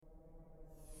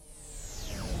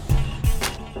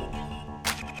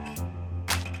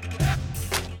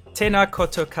Tēnā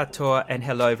koutou katoa and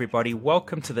hello everybody.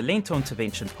 Welcome to the Lento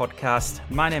Intervention podcast.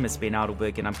 My name is Ben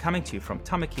Adelberg and I'm coming to you from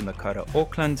Tamaki Makaurau,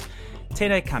 Auckland.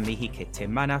 Tēnei ka mihi ke te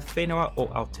mana whenua o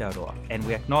Aotearoa, and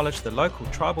we acknowledge the local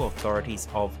tribal authorities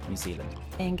of New Zealand.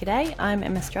 And g'day, I'm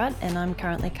Emma Strutt and I'm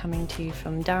currently coming to you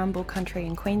from Darumbal country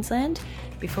in Queensland.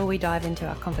 Before we dive into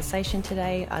our conversation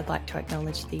today, I'd like to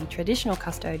acknowledge the traditional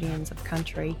custodians of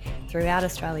country throughout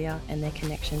Australia and their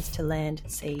connections to land,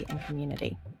 sea and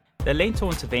community. The Lento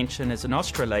Intervention is an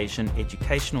Australasian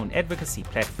educational and advocacy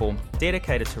platform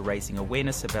dedicated to raising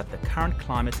awareness about the current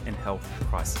climate and health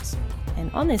crisis.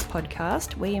 And on this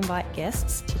podcast, we invite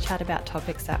guests to chat about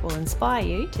topics that will inspire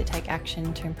you to take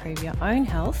action to improve your own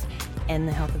health and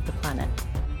the health of the planet.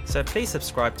 So please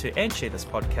subscribe to and share this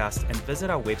podcast and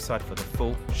visit our website for the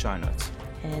full show notes.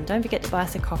 And don't forget to buy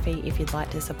us a coffee if you'd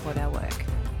like to support our work.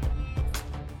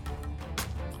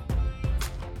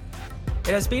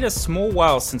 It has been a small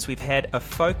while since we've had a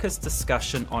focused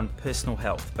discussion on personal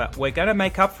health, but we're going to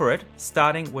make up for it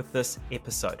starting with this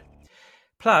episode.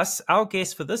 Plus, our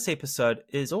guest for this episode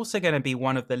is also going to be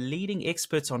one of the leading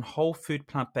experts on whole food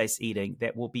plant-based eating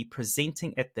that will be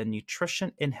presenting at the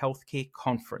Nutrition in Healthcare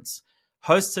Conference,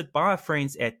 hosted by our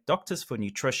friends at Doctors for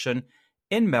Nutrition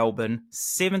in Melbourne,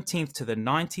 17th to the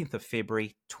 19th of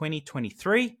February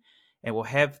 2023, and we'll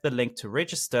have the link to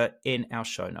register in our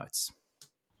show notes.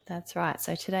 That's right.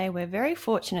 So today we're very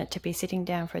fortunate to be sitting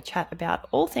down for a chat about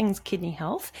all things kidney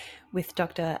health with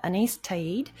Dr. Anis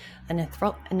Taid, a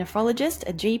nephrologist,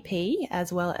 a GP,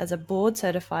 as well as a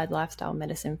board-certified lifestyle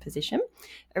medicine physician.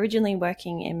 Originally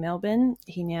working in Melbourne,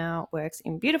 he now works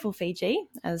in beautiful Fiji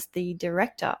as the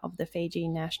director of the Fiji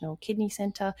National Kidney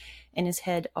Centre and is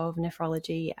head of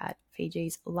nephrology at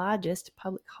Fiji's largest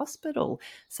public hospital.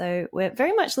 So we're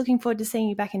very much looking forward to seeing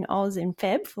you back in Oz in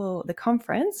Feb for the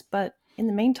conference, but in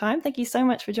the meantime, thank you so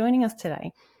much for joining us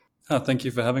today. Oh, thank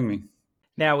you for having me.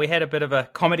 Now, we had a bit of a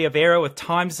comedy of error with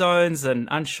time zones and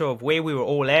unsure of where we were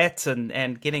all at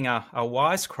and getting our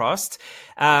wires crossed.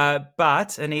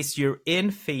 But Anis, you're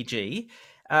in Fiji.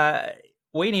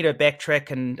 We need to backtrack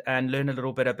and learn a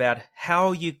little bit about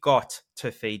how you got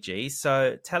to Fiji.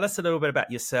 So tell us a little bit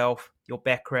about yourself, your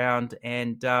background,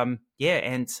 and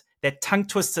and that tongue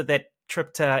twister that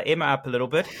tripped Emma up a little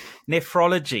bit,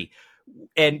 nephrology,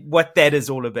 and what that is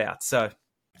all about.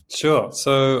 Sure.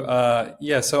 So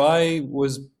I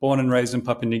was born and raised in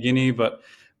Papua New Guinea, but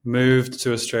moved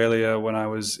to Australia when I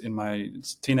was in my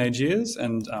teenage years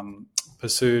and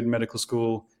pursued medical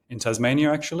school in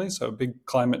Tasmania, actually. So a big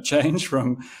climate change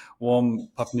from warm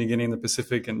Papua New Guinea in the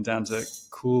Pacific and down to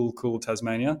cool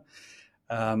Tasmania.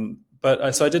 So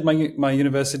I did my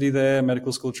university there,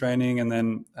 medical school training, and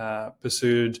then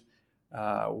pursued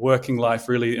working life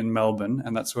really in Melbourne,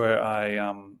 and that's where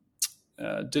I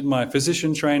did my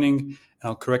physician training. And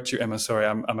I'll correct you, Emma. Sorry,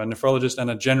 I'm a nephrologist and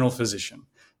a general physician,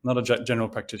 not a general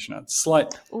practitioner.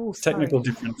 Slight technical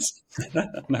difference.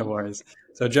 No worries.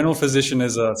 So, general physician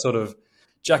is a sort of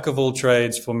jack of all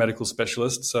trades for medical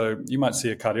specialists. So, you might see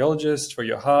a cardiologist for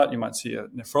your heart, you might see a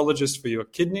nephrologist for your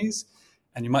kidneys,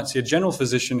 and you might see a general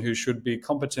physician who should be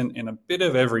competent in a bit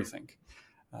of everything.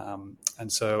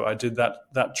 And so I did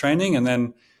that training, and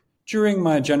then during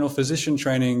my general physician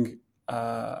training,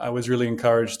 I was really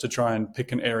encouraged to try and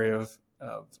pick an area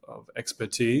of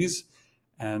expertise.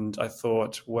 And I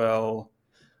thought, well,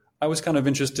 I was kind of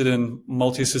interested in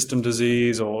multi-system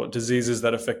disease or diseases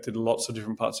that affected lots of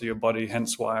different parts of your body,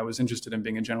 hence why I was interested in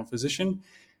being a general physician.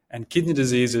 And kidney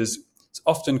disease it's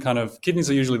often kidneys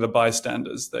are usually the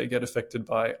bystanders. They get affected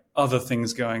by other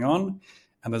things going on.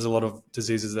 And there's a lot of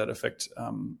diseases that affect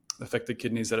the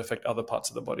kidneys that affect other parts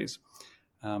of the bodies.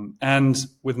 And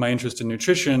with my interest in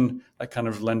nutrition, that kind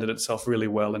of lended itself really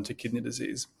well into kidney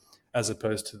disease, as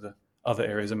opposed to the other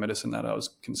areas of medicine that I was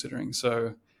considering.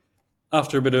 So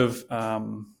after a bit of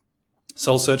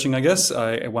soul searching, I guess,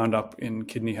 I wound up in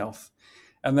kidney health.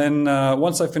 And then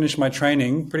once I finished my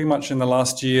training, pretty much in the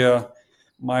last year,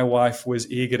 my wife was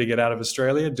eager to get out of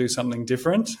Australia, do something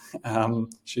different.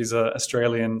 She's an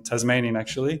Australian Tasmanian,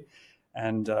 actually,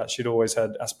 and she'd always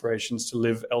had aspirations to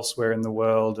live elsewhere in the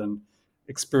world and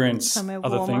experience somewhere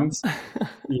other warmer. things.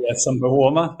 Yeah, somewhere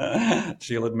warmer.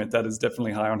 She'll admit that is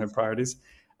definitely high on her priorities.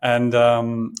 And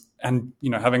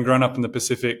having grown up in the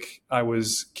Pacific, I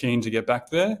was keen to get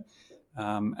back there.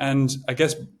 And I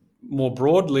guess more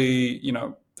broadly,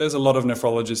 there's a lot of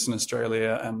nephrologists in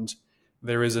Australia, and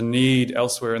there is a need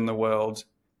elsewhere in the world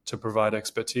to provide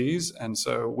expertise. And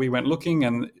so we went looking,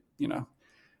 and,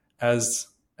 as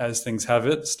things have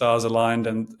it, stars aligned,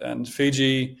 and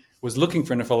Fiji was looking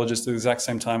for a nephrologist at the exact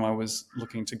same time I was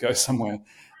looking to go somewhere.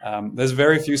 There's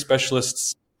very few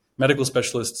specialists medical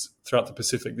specialists throughout the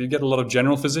Pacific. You get a lot of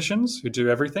general physicians who do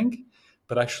everything,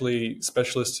 but actually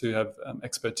specialists who have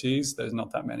expertise, there's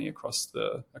not that many across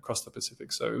the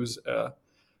Pacific. So it was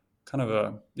kind of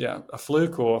a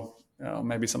fluke, or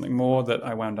maybe something more, that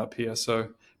I wound up here. So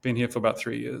been here for about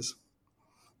 3 years.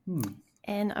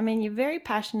 And I mean, you're very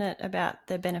passionate about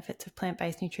the benefits of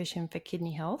plant-based nutrition for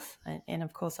kidney health and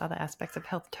of course, other aspects of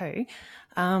health too.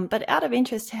 But out of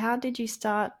interest, how did you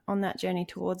start on that journey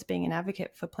towards being an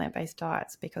advocate for plant-based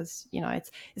diets? Because,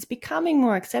 it's becoming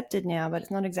more accepted now, but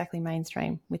it's not exactly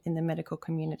mainstream within the medical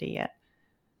community yet.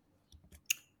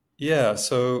 Yeah,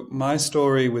 so my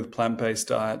story with plant-based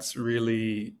diets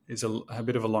really is a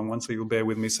bit of a long one, so you'll bear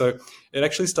with me. So it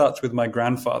actually starts with my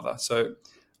grandfather. So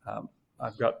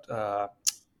I've got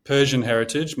Persian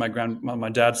heritage. My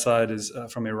dad's side is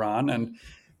from Iran, and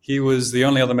he was the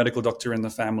only other medical doctor in the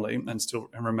family,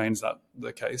 and remains that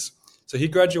the case. So he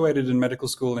graduated in medical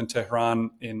school in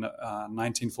Tehran in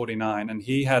 1949, and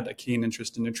he had a keen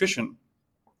interest in nutrition.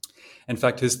 In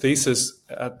fact, his thesis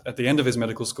at the end of his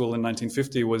medical school in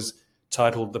 1950 was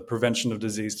titled "The Prevention of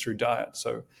Disease Through Diet."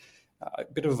 So a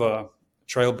bit of a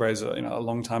trailblazer, a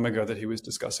long time ago that he was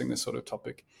discussing this sort of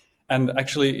topic. And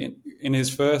actually, in his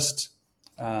first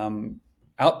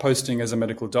outposting as a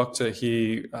medical doctor,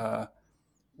 he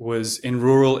was in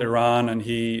rural Iran, and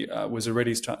he was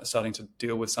already starting to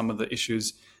deal with some of the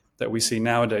issues that we see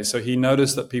nowadays. So he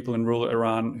noticed that people in rural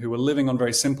Iran who were living on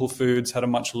very simple foods had a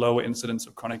much lower incidence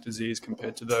of chronic disease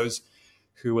compared to those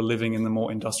who were living in the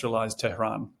more industrialized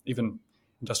Tehran, even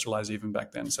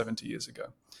back then, 70 years ago,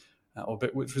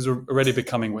 which was already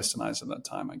becoming westernized at that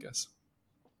time, I guess.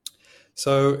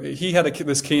 So he had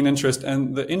this keen interest,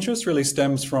 and the interest really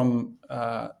stems from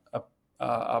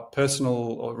a personal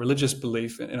or religious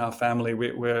belief in our family,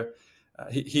 where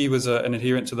he was an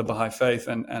adherent to the Baha'i faith,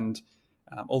 and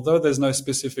although there's no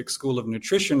specific school of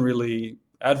nutrition really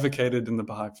advocated in the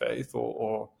Baha'i faith,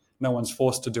 or no one's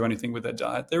forced to do anything with their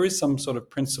diet, there is some sort of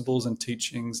principles and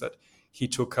teachings that he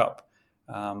took up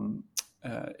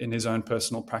in his own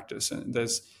personal practice. And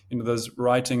there's those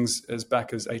writings as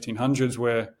back as 1800s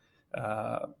where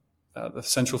the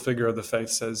central figure of the faith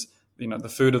says, the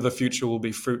food of the future will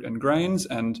be fruit and grains,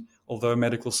 and although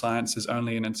medical science is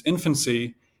only in its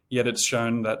infancy, yet it's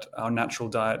shown that our natural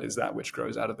diet is that which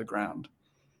grows out of the ground.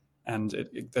 And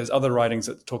there's other writings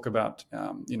that talk about,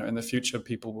 in the future,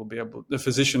 the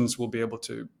physicians will be able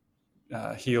to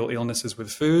heal illnesses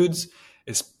with foods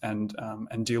and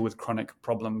deal with chronic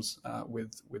problems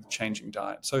with changing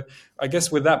diet. So I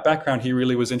guess with that background, he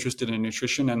really was interested in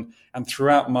nutrition. And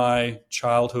throughout my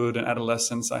childhood and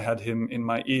adolescence, I had him in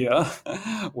my ear,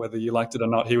 whether you liked it or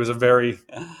not. He was a very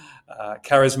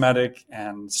charismatic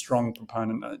and strong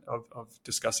proponent of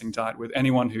discussing diet with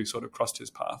anyone who sort of crossed his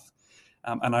path.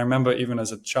 And I remember even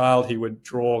as a child, he would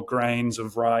draw grains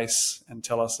of rice and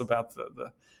tell us about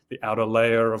the outer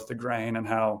layer of the grain and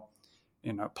how,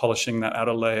 polishing that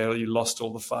outer layer, you lost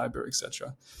all the fiber,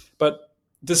 etc. But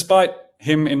despite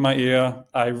him in my ear,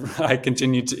 I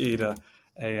continued to eat a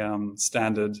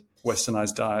standard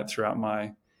westernized diet throughout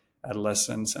my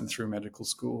adolescence and through medical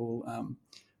school.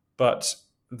 But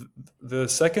the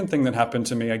second thing that happened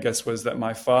to me, I guess, was that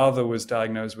my father was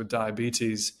diagnosed with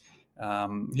diabetes.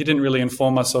 He didn't really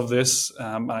inform us of this.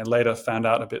 I later found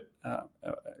out a bit,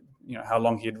 how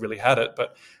long he had really had it.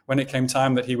 But when it came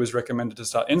time that he was recommended to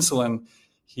start insulin,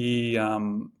 he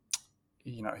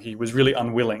was really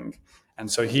unwilling.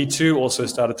 And so he too also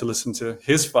started to listen to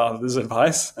his father's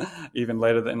advice, even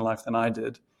later in life than I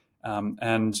did,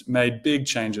 and made big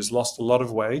changes, lost a lot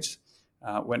of weight,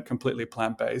 went completely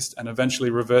plant-based, and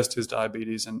eventually reversed his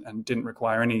diabetes and didn't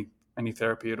require any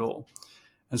therapy at all.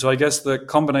 And so I guess the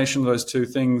combination of those two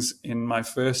things in my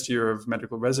first year of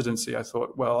medical residency, I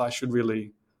thought, well, I should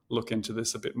really look into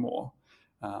this a bit more,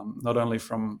 not only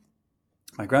from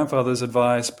my grandfather's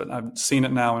advice, but I've seen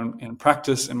it now in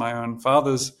practice in my own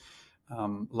father's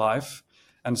life.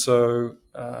 And so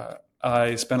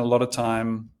I spent a lot of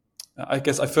time. I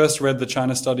guess I first read the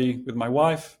China study with my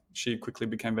wife. She quickly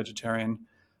became vegetarian.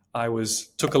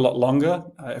 Took a lot longer.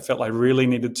 I felt I really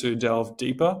needed to delve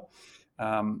deeper.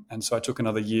 And so I took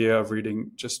another year of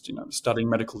reading, studying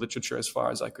medical literature as far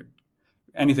as I could,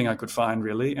 anything I could find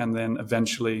really. And then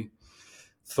eventually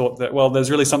thought that, well,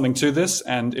 there's really something to this.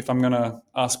 And if I'm going to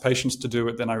ask patients to do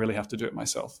it, then I really have to do it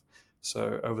myself.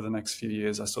 So over the next few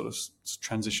years, I sort of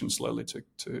transitioned slowly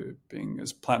to being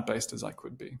as plant-based as I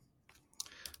could be.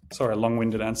 Sorry, a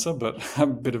long-winded answer, but a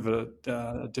bit of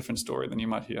a different story than you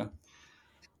might hear.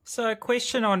 So a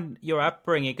question on your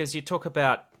upbringing, because you talk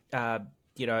about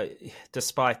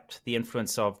despite the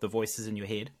influence of the voices in your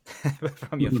head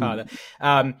from your father,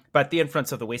 but the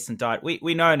influence of the Western diet,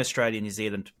 we know in Australia and New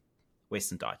Zealand,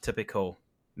 Western diet, typical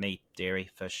meat, dairy,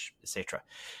 fish, etc.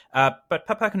 But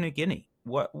Papua New Guinea,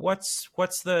 what's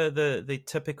the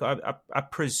typical? I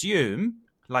presume,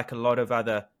 like a lot of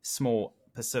other small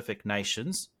Pacific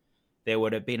nations, there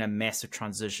would have been a massive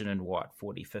transition in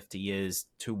 40, 50 years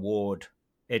toward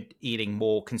it eating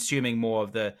more, consuming more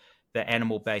of the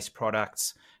animal-based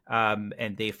products,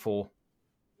 and therefore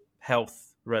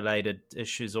health-related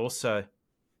issues also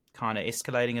kind of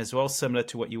escalating as well, similar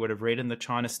to what you would have read in the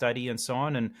China study and so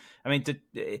on. And I mean,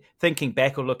 thinking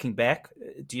back or looking back,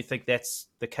 do you think that's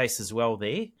the case as well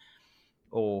there?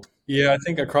 Or Yeah, I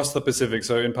think across the Pacific,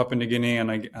 so in Papua New Guinea,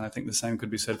 and I think the same could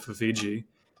be said for Fiji,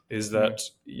 is that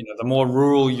the more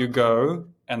rural you go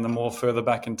and the more further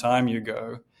back in time you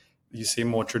go, you see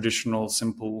more traditional,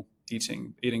 simple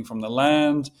eating from the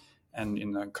land, and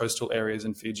in the coastal areas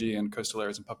in Fiji and coastal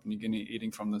areas in Papua New Guinea,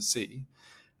 eating from the sea.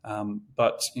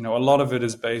 But a lot of it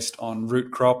is based on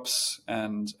root crops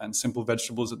and simple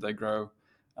vegetables that they grow.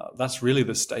 That's really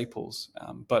the staples.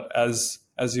 But as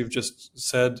you've just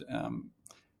said,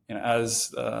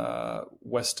 as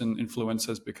Western influence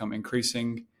has become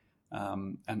increasing,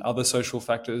 and other social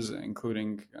factors,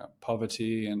 including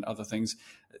poverty and other things,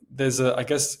 there's a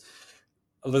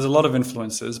lot of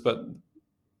influences, but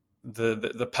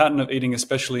the pattern of eating,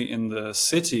 especially in the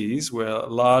cities where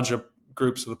larger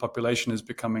groups of the population is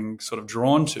becoming sort of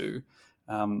drawn to,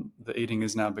 the eating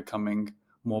is now becoming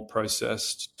more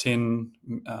processed, tin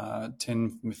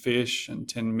fish and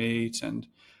tin meat, and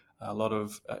a lot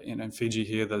of in Fiji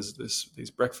here there's these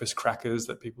breakfast crackers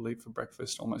that people eat for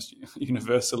breakfast almost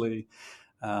universally,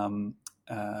 and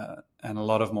a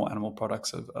lot of more animal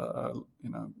products are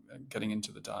getting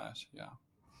into the diet. Yeah.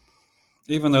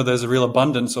 Even though there's a real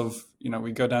abundance of,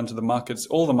 we go down to the markets,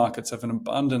 all the markets have an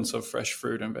abundance of fresh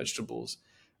fruit and vegetables,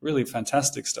 really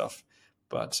fantastic stuff.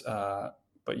 But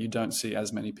you don't see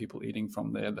as many people eating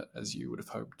from there as you would have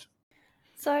hoped.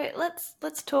 So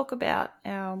let's talk about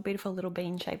our beautiful little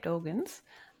bean-shaped organs.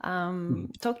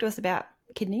 Talk to us about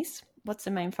kidneys. What's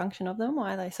the main function of them?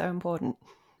 Why are they so important?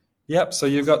 Yep. So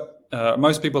you've got,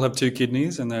 most people have two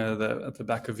kidneys, and they're at the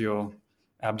back of your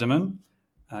abdomen,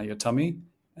 your tummy.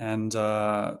 And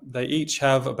they each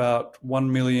have about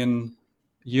 1 million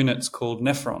units called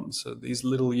nephrons. So these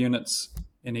little units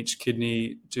in each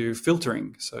kidney do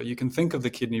filtering. So you can think of the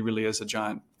kidney really as a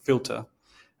giant filter.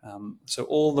 So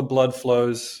all the blood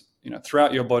flows,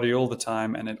 throughout your body all the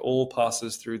time, and it all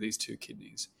passes through these two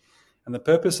kidneys. And the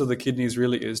purpose of the kidneys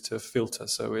really is to filter.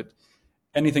 So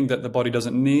anything that the body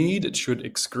doesn't need, it should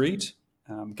excrete,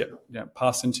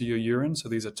 pass into your urine. So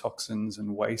these are toxins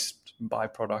and waste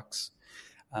byproducts.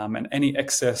 And any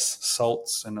excess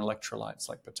salts and electrolytes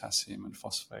like potassium and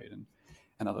phosphate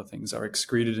and other things are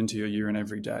excreted into your urine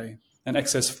every day. And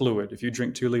excess fluid, if you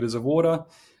drink 2 liters of water,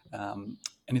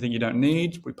 anything you don't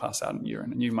need, we pass out in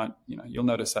urine. And you'll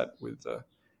notice that with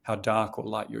how dark or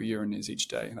light your urine is each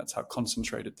day. That's how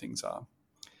concentrated things are.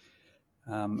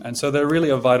 And so they're really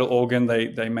a vital organ.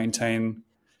 They maintain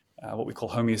what we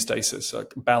call homeostasis, so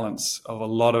balance of a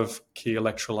lot of key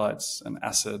electrolytes and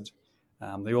acid.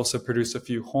 They also produce a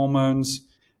few hormones,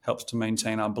 helps to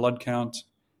maintain our blood count.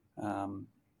 So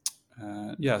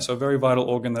a very vital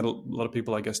organ that a lot of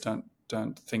people, I guess, don't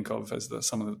think of as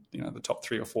some of the top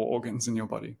 3 or 4 organs in your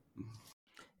body.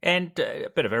 And a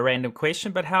bit of a random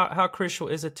question, but how crucial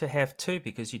is it to have two?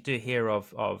 Because you do hear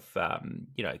of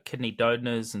kidney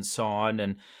donors and so on,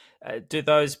 and do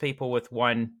those people with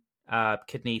one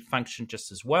kidney function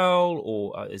just as well,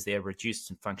 or is there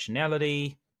reduced in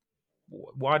functionality?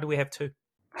 Why do we have two?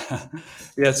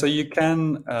 Yeah, so you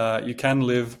can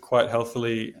live quite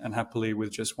healthily and happily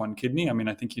with just one kidney. I mean,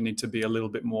 I think you need to be a little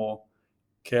bit more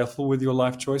careful with your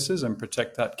life choices and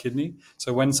protect that kidney.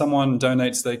 So when someone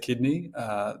donates their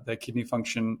kidney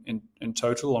function in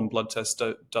total on blood tests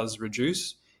does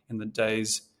reduce in the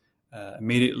days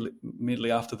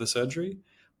immediately after the surgery.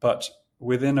 But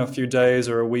within a few days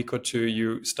or a week or two,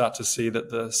 you start to see that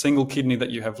the single kidney that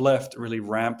you have left really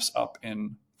ramps up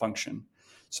in function.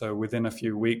 So within a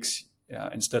few weeks,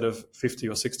 instead of 50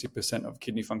 or 60% of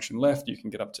kidney function left, you can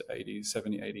get up to 80,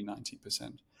 70, 80,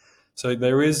 90%. So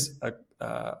there is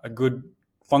a good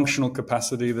functional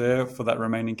capacity there for that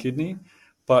remaining kidney,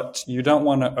 but you don't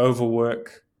want to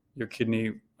overwork your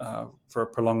kidney for a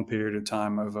prolonged period of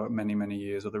time over many, many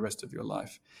years or the rest of your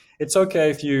life. It's okay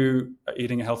if you are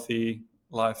eating a healthy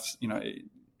life,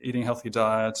 eating a healthy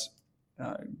diet,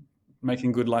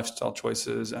 making good lifestyle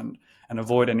choices and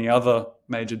avoid any other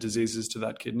major diseases to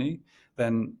that kidney,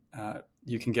 then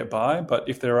you can get by. But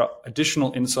if there are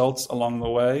additional insults along the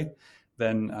way,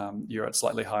 then you're at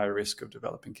slightly higher risk of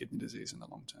developing kidney disease in the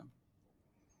long term.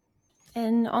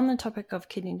 And on the topic of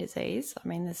kidney disease, I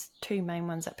mean, there's two main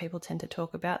ones that people tend to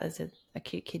talk about. There's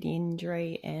acute kidney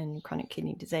injury and chronic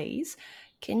kidney disease.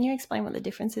 Can you explain what the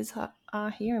differences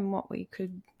are here and what we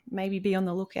could maybe be on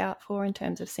the lookout for in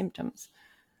terms of symptoms?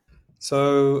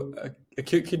 So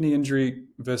acute kidney injury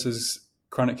versus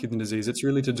chronic kidney disease, it's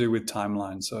really to do with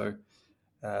timeline. So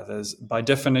there's, by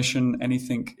definition,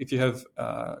 anything, if you have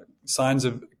signs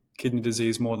of kidney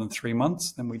disease more than 3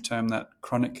 months, then we term that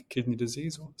chronic kidney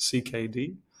disease, or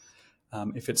CKD.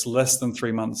 If it's less than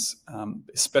 3 months,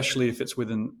 especially if it's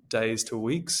within days to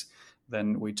weeks,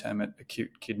 then we term it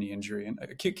acute kidney injury. And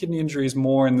acute kidney injury is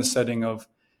more in the setting of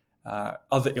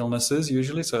other illnesses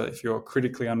usually. So if you're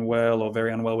critically unwell or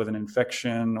very unwell with an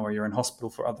infection, or you're in hospital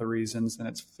for other reasons, then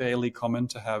it's fairly common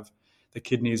to have the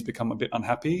kidneys become a bit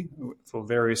unhappy for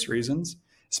various reasons,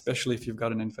 especially if you've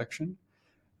got an infection.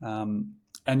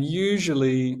 And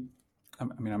usually,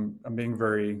 I'm being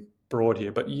very broad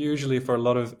here, but usually for a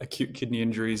lot of acute kidney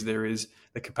injuries, there is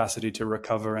the capacity to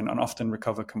recover and often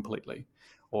recover completely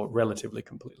or relatively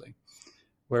completely.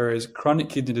 Whereas chronic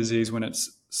kidney disease, when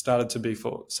it's started to be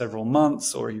for several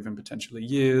months or even potentially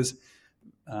years,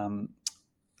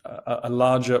 a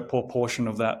larger proportion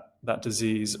of that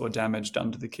disease or damage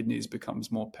done to the kidneys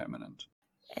becomes more permanent.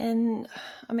 And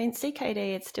I mean,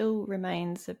 CKD, it still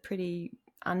remains a pretty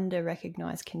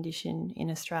under-recognised condition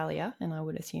in Australia, and I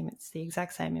would assume it's the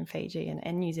exact same in Fiji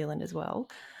and New Zealand as well.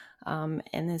 And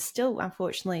there's still,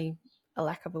 unfortunately, a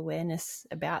lack of awareness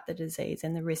about the disease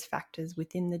and the risk factors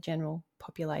within the general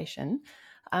population.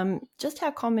 Just how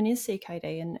common is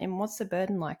CKD, and what's the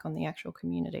burden like on the actual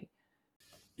community?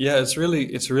 Yeah, it's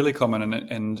really common,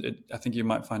 and I think you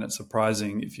might find it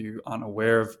surprising if you aren't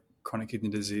aware of chronic kidney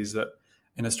disease that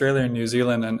in Australia and New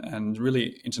Zealand and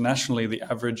really internationally, the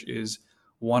average is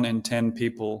 1 in 10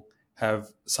 people have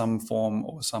some form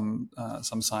or some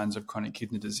signs of chronic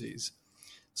kidney disease.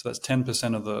 So that's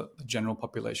 10% of the general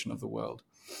population of the world,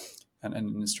 and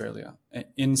in Australia.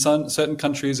 In certain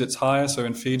countries, it's higher. So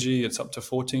in Fiji, it's up to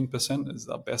 14% is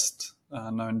our best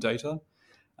known data,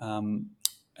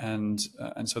 and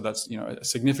so that's a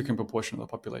significant proportion of the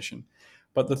population.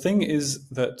 But the thing is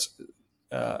that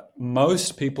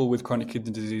most people with chronic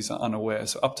kidney disease are unaware.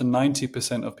 So up to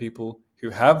 90% of people who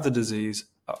have the disease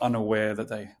are unaware that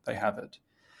they have it.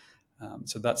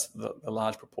 So that's the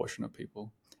large proportion of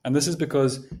people. And this is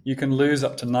because you can lose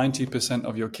up to 90%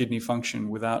 of your kidney function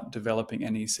without developing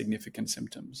any significant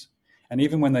symptoms. And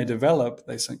even when they develop,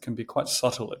 they can be quite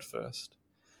subtle at first.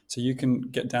 So you can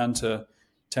get down to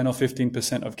 10 or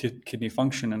 15% of kidney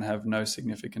function and have no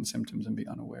significant symptoms and be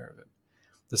unaware of it.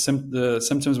 The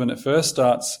symptoms when it first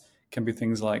starts can be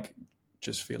things like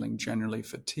just feeling generally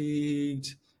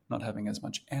fatigued, not having as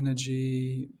much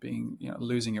energy,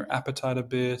 losing your appetite a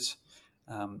bit.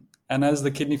 And as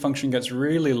the kidney function gets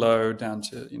really low, down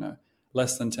to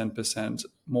less than 10%,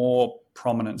 more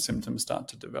prominent symptoms start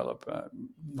to develop: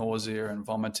 nausea and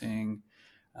vomiting.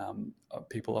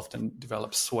 People often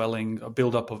develop swelling, a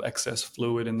buildup of excess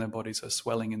fluid in their body, so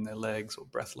swelling in their legs or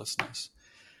breathlessness.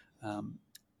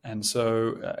 And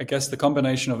so I guess the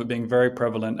combination of it being very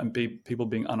prevalent and people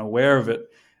being unaware of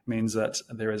it means that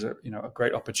there is a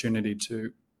great opportunity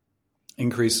to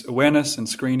increase awareness and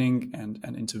screening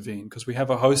and intervene, because we have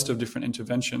a host of different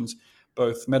interventions,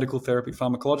 both medical therapy,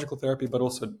 pharmacological therapy, but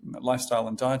also lifestyle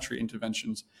and dietary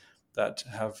interventions that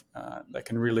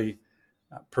can really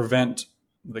prevent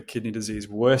the kidney disease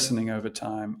worsening over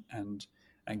time and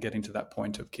getting to that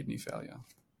point of kidney failure.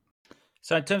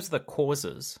 So in terms of the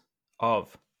causes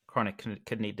of chronic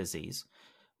kidney disease,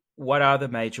 what are the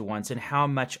major ones and how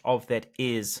much of that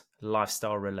is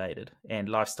lifestyle related? And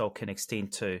lifestyle can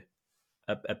extend to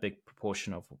a big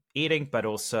proportion of eating, but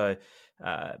also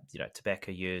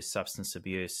tobacco use, substance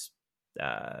abuse,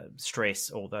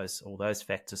 stress, all those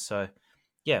factors. So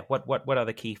yeah, what are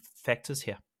the key factors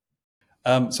here?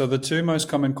 So the two most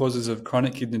common causes of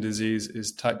chronic kidney disease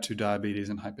is type 2 diabetes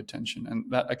and hypertension, and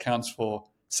that accounts for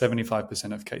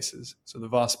 75% of cases. So the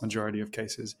vast majority of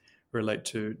cases relate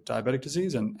to diabetic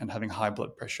disease and having high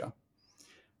blood pressure.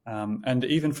 And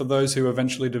even for those who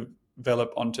eventually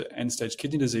develop onto end-stage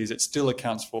kidney disease, it still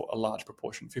accounts for a large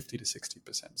proportion, 50 to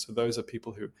 60%. So those are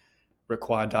people who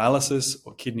require dialysis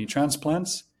or kidney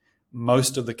transplants.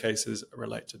 Most of the cases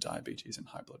relate to diabetes and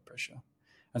high blood pressure.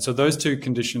 And so those two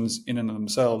conditions in and of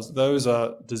themselves, those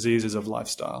are diseases of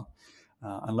lifestyle,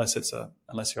 unless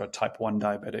you're a type 1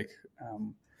 diabetic.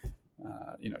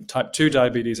 Type 2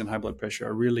 diabetes and high blood pressure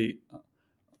are really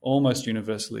almost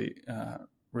universally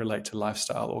relate to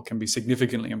lifestyle or can be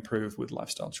significantly improved with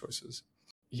lifestyle choices.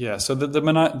 Yeah, so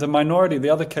the minority, the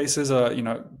other cases are,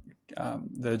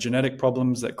 the genetic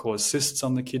problems that cause cysts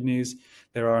on the kidneys.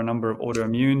 There are a number of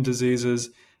autoimmune diseases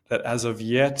that as of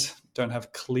yet don't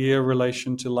have clear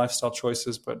relation to lifestyle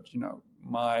choices. But,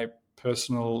 my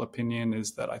personal opinion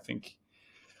is that I think,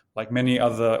 like many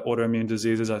other autoimmune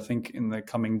diseases, I think in the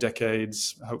coming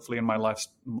decades, hopefully in my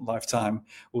lifetime,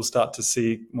 we'll start to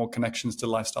see more connections to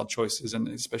lifestyle choices, and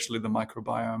especially the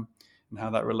microbiome and how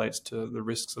that relates to the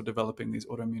risks of developing these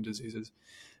autoimmune diseases.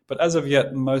 But as of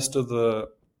yet, most of the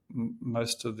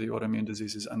autoimmune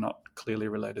diseases are not clearly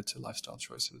related to lifestyle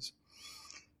choices.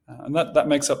 And that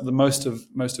makes up the most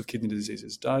of kidney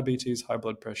diseases: diabetes, high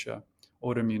blood pressure,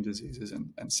 autoimmune diseases,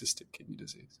 and cystic kidney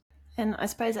disease. And I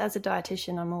suppose as a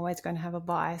dietitian, I'm always going to have a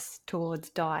bias towards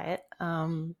diet.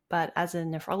 But as a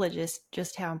nephrologist,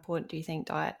 just how important do you think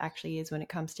diet actually is when it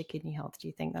comes to kidney health? Do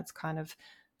you think that's kind of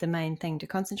the main thing to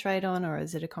concentrate on, or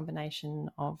is it a combination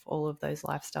of all of those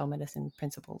lifestyle medicine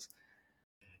principles?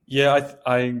 Yeah,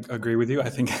 I agree with you. I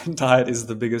think diet is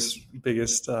the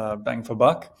biggest bang for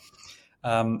buck.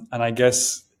 And I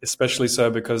guess especially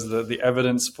so because the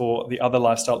evidence for the other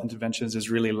lifestyle interventions is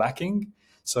really lacking.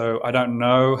 So I don't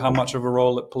know how much of a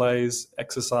role it plays,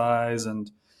 exercise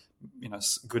and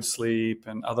good sleep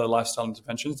and other lifestyle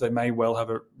interventions. They may well have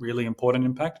a really important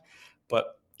impact,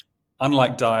 but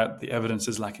unlike diet, the evidence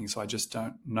is lacking. So I just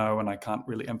don't know, and I can't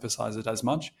really emphasize it as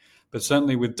much. But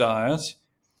certainly with diet,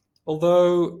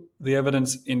 although the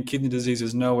evidence in kidney disease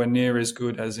is nowhere near as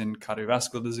good as in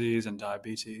cardiovascular disease and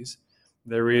diabetes,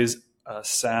 there is a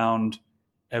sound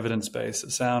evidence base,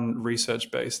 a sound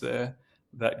research base there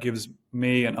that gives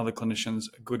me and other clinicians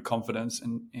a good confidence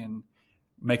in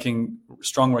making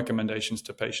strong recommendations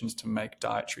to patients to make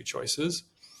dietary choices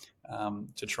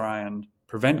to try and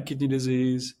prevent kidney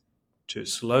disease, to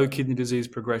slow kidney disease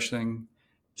progression,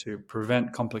 to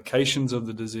prevent complications of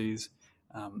the disease.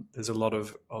 There's a lot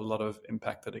of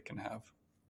impact that it can have.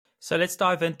 So let's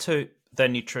dive into the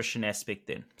nutrition aspect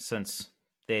then, since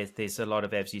there's a lot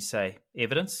of, as you say,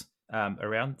 evidence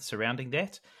surrounding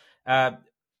that.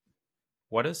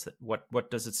 What does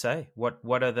it say?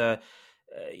 What are the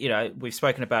we've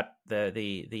spoken about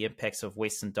the impacts of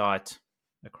Western diet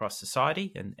across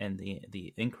society and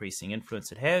the increasing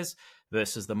influence it has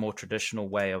versus the more traditional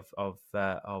way of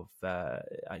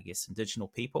I guess indigenous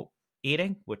people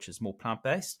eating, which is more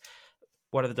plant-based.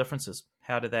 What are the differences?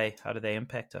 How do they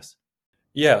impact us?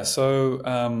 Yeah, so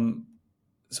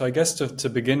I guess to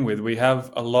begin with, we have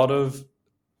a lot of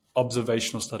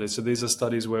observational studies. So these are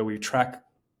studies where we track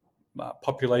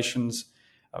populations,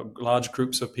 large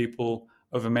groups of people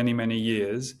over many, many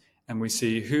years, and we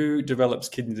see who develops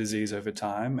kidney disease over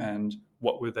time and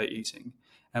what were they eating.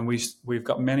 And we've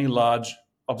got many large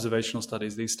observational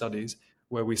studies, these studies,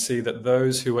 where we see that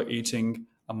those who are eating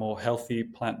a more healthy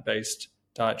plant-based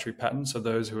dietary pattern, so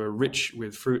those who are rich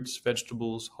with fruits,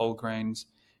 vegetables, whole grains,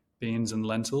 beans, and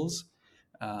lentils,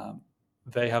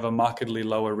 they have a markedly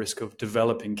lower risk of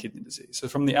developing kidney disease. So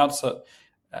from the outset,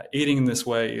 eating in this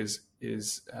way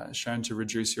is shown to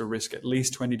reduce your risk at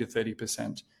least 20 to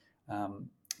 30%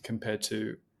 compared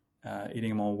to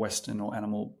eating a more Western or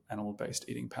animal-based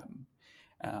eating pattern.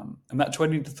 And that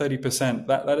 20 to 30%,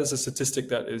 that is a statistic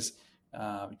that is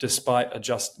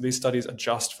these studies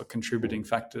adjust for contributing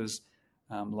factors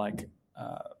like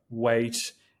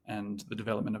weight and the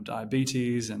development of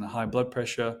diabetes and high blood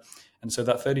pressure. And so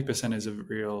that 30% is a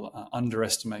real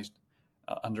underestimation,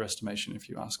 if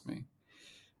you ask me.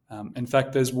 In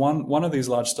fact, there's one of these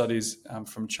large studies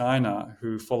from China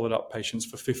who followed up patients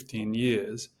for 15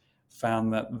 years,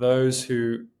 found that those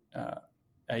who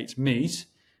ate meat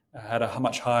had a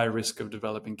much higher risk of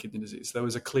developing kidney disease. There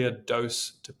was a clear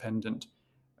dose-dependent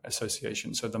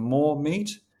association. So the more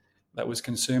meat that was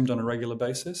consumed on a regular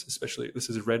basis, especially this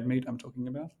is red meat I'm talking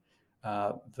about,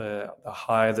 the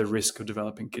higher the risk of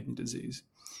developing kidney disease.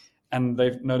 And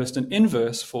they've noticed an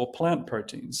inverse for plant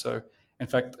proteins. So in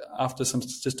fact, after some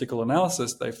statistical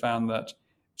analysis, they found that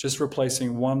just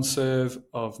replacing one serve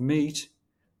of meat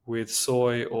with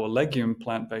soy or legume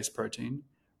plant-based protein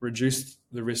reduced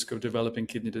the risk of developing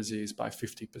kidney disease by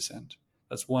 50%.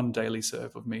 That's one daily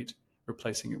serve of meat,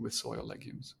 replacing it with soy or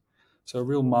legumes. So a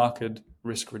real marked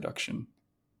risk reduction.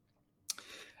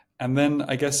 And then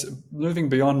I guess moving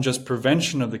beyond just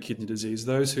prevention of the kidney disease,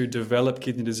 those who develop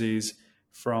kidney disease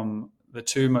from the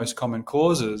two most common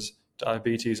causes,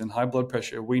 diabetes and high blood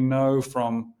pressure, we know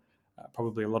from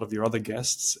probably a lot of your other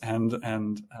guests and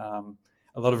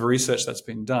a lot of research that's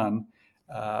been done,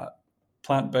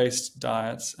 plant-based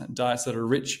diets and diets that are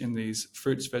rich in these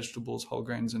fruits, vegetables, whole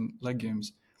grains, and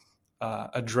legumes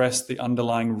address the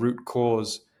underlying root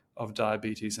cause of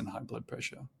diabetes and high blood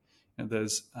pressure. And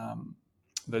there's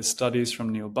studies from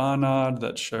Neil Barnard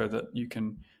that show that you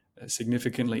can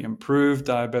significantly improve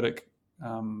diabetic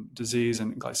disease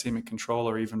and glycemic control,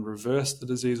 or even reverse the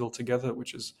disease altogether,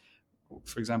 which is,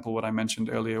 for example, what I mentioned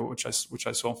earlier, which I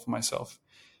saw for myself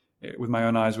with my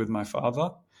own eyes with my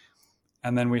father.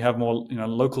 And then we have more,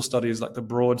 local studies like the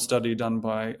Broad study done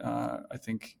by, I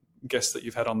think, guests that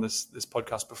you've had on this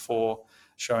podcast before,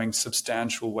 showing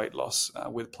substantial weight loss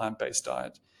with plant-based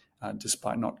diet,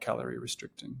 despite not calorie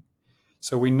restricting.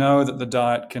 So we know that the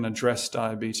diet can address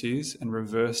diabetes and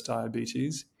reverse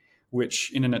diabetes,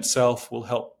 which in and itself will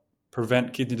help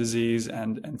prevent kidney disease.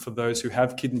 And for those who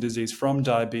have kidney disease from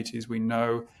diabetes, we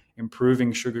know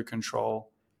improving sugar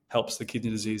control helps the kidney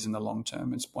disease in the long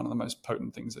term. It's one of the most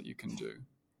potent things that you can do.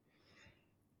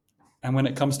 And when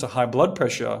it comes to high blood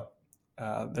pressure,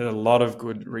 there's a lot of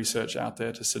good research out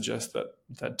there to suggest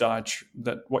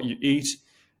that what you eat,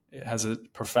 it has a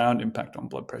profound impact on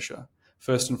blood pressure.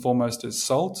 First and foremost is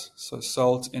salt. So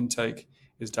salt intake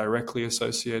is directly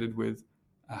associated with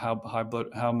how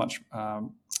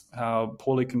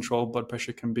poorly controlled blood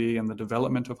pressure can be and the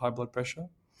development of high blood pressure.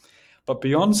 But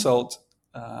beyond salt,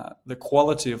 the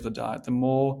quality of the diet, the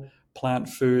more plant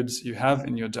foods you have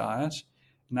in your diet,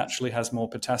 naturally has more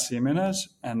potassium in it,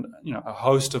 and a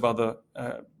host of other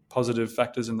positive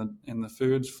factors in the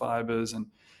foods, fibers and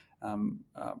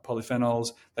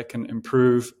polyphenols that can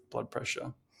improve blood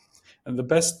pressure. And the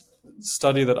best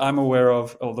study that I'm aware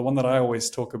of, or the one that I always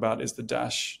talk about, is the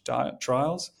DASH diet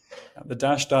trials. The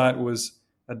DASH diet was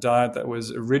a diet that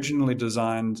was originally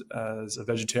designed as a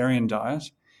vegetarian diet,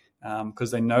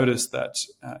 because they noticed that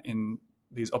in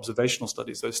these observational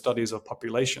studies, those studies of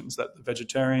populations, that the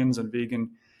vegetarians and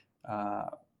vegan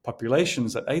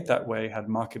populations that ate that way had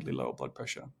markedly lower blood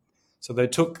pressure. So they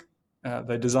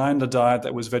designed a diet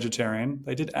that was vegetarian.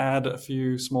 They did add a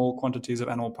few small quantities of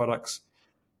animal products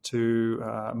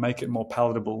to make it more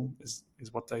palatable, is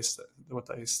what they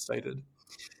stated.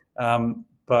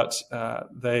 But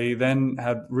they then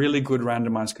had really good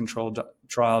randomized controlled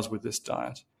trials with this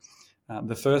diet.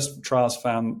 The first trials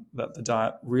found that the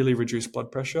diet really reduced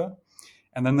blood pressure,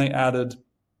 and then they added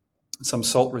some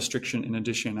salt restriction in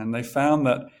addition. And they found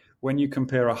that when you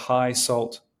compare a high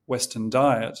salt Western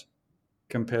diet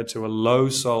compared to a low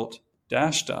salt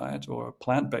DASH diet or a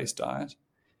plant-based diet,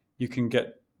 you can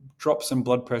get drops in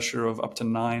blood pressure of up to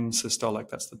 9 systolic,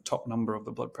 that's the top number of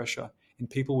the blood pressure, in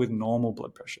people with normal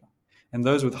blood pressure. And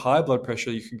those with high blood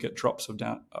pressure, you could get drops of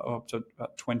down up to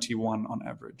about 21 on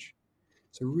average.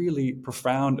 So really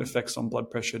profound effects on blood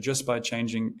pressure just by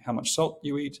changing how much salt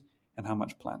you eat and how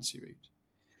much plants you eat.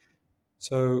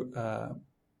 So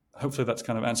hopefully that's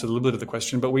kind of answered a little bit of the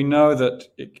question, but we know that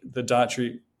the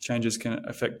dietary changes can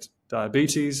affect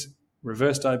diabetes,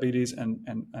 reverse diabetes,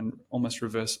 and almost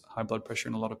reverse high blood pressure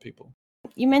in a lot of people.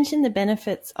 You mentioned the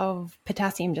benefits of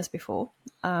potassium just before.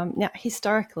 Now,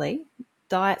 historically,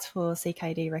 diets for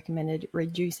CKD recommended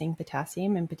reducing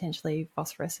potassium and potentially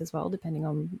phosphorus as well, depending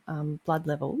on blood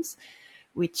levels,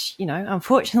 which,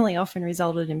 unfortunately often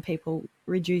resulted in people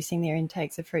reducing their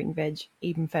intakes of fruit and veg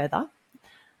even further.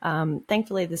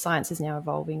 Thankfully, the science is now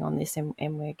evolving on this,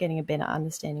 and we're getting a better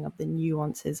understanding of the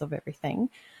nuances of everything.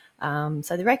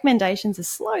 So the recommendations are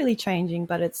slowly changing,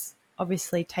 but it's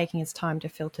obviously taking its time to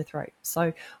filter through.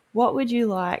 So what would you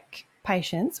like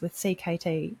patients with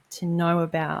CKD to know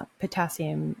about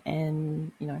potassium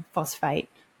and, phosphate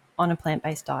on a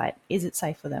plant-based diet? Is it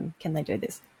safe for them? Can they do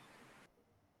this?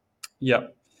 Yeah.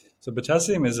 So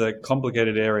potassium is a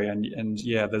complicated area, and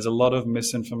there's a lot of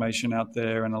misinformation out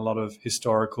there and a lot of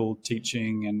historical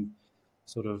teaching and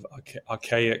sort of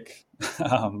archaic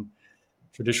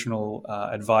traditional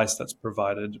advice that's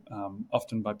provided,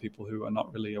 often by people who are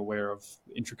not really aware of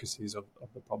the intricacies of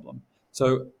the problem.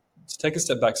 So to take a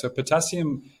step back, so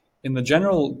potassium, in the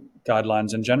general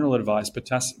guidelines and general advice,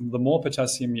 the more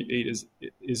potassium you eat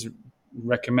is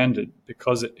recommended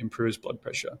because it improves blood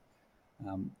pressure.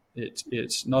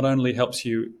 It not only helps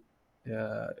you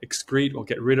excrete or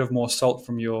get rid of more salt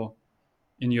in your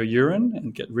urine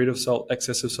and get rid of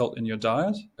excessive salt in your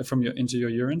diet into your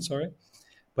urine,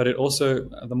 but it also,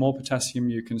 the more potassium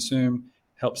you consume,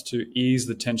 helps to ease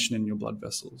the tension in your blood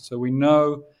vessels. So we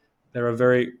know there are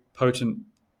very potent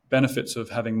benefits of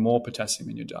having more potassium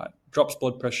in your diet. Drops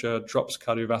blood pressure, drops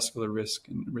cardiovascular risk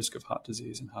and risk of heart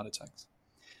disease and heart attacks.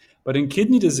 But in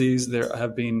kidney disease, there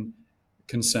have been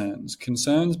concerns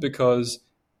because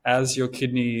as your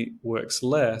kidney works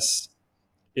less,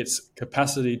 its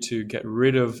capacity to get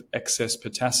rid of excess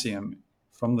potassium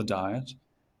from the diet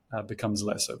becomes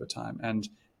less over time. And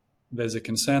there's a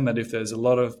concern that if there's a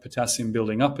lot of potassium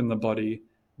building up in the body,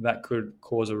 that could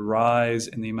cause a rise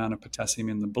in the amount of potassium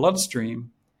in the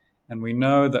bloodstream. And we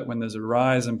know that when there's a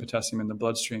rise in potassium in the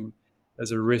bloodstream,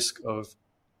 there's a risk of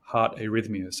heart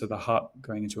arrhythmia, so the heart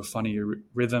going into a funny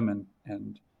rhythm,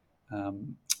 and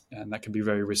that can be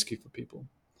very risky for people.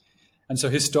 And so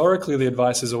historically, the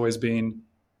advice has always been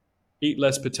eat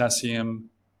less potassium,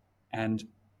 and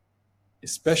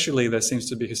especially there seems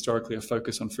to be historically a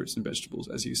focus on fruits and vegetables,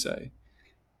 as you say.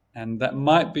 And that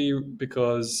might be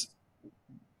because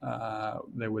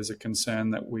there was a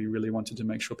concern that we really wanted to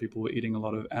make sure people were eating a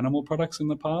lot of animal products in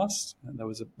the past. And there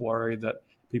was a worry that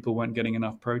people weren't getting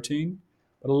enough protein.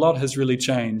 But a lot has really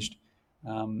changed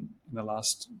in the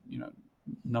last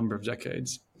number of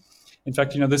decades. In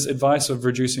fact, this advice of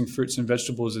reducing fruits and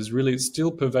vegetables is really still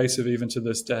pervasive even to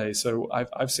this day. So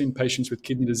I've seen patients with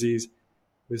kidney disease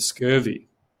with scurvy.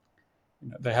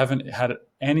 They haven't had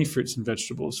any fruits and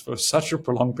vegetables for such a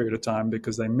prolonged period of time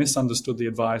because they misunderstood the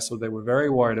advice, or they were very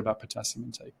worried about potassium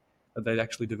intake, that they'd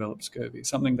actually developed scurvy,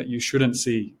 something that you shouldn't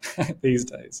see these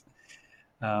days.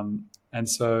 And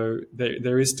so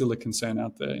there is still a concern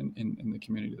out there in the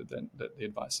community that the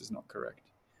advice is not correct.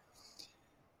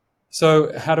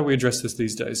 So how do we address this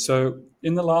these days? So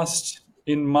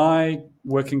in my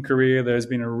working career, there's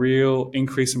been a real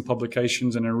increase in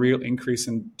publications and a real increase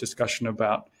in discussion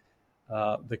about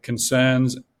the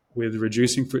concerns with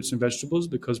reducing fruits and vegetables,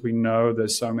 because we know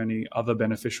there's so many other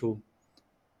beneficial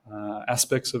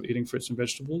aspects of eating fruits and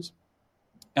vegetables.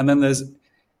 And then there's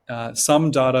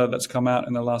some data that's come out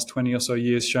in the last 20 or so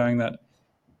years showing that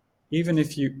even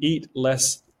if you eat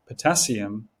less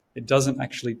potassium, it doesn't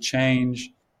actually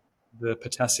change the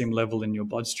potassium level in your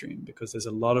bloodstream, because there's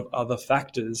a lot of other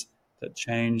factors that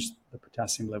change the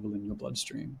potassium level in your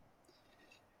bloodstream.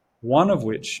 One of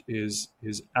which is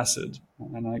acid.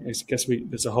 And I guess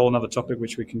there's a whole other topic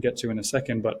which we can get to in a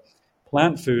second, but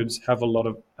plant foods have a lot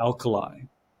of alkali.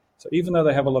 So even though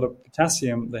they have a lot of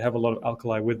potassium, they have a lot of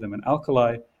alkali with them. And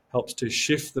alkali helps to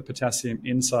shift the potassium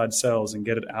inside cells and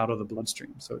get it out of the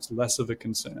bloodstream. So it's less of a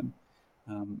concern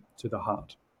to the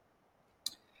heart.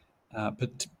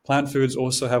 But plant foods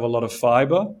also have a lot of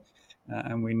fiber,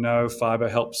 and we know fiber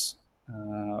helps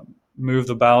move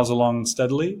the bowels along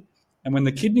steadily. And when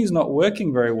the kidney's not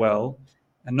working very well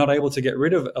and not able to get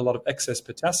rid of a lot of excess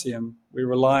potassium, we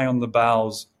rely on the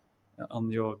bowels, on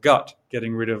your gut,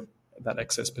 getting rid of that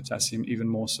excess potassium even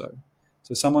more so.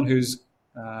 So someone who's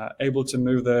able to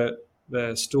move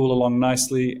their stool along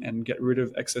nicely and get rid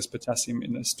of excess potassium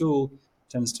in their stool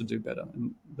tends to do better.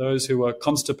 And those who are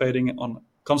constipated on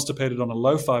a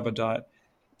low fiber diet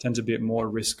tend to be at more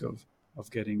risk of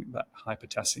getting that high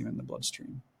potassium in the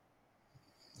bloodstream.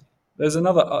 There's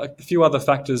a few other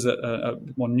factors that are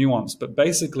more nuanced, but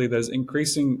basically there's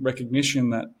increasing recognition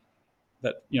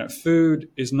that food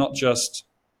is not just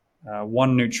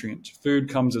one nutrient. Food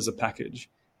comes as a package,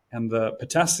 and the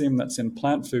potassium that's in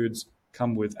plant foods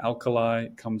come with alkali,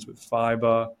 comes with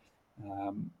fiber.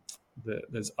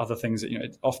 There's other things that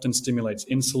it often stimulates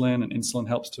insulin, and insulin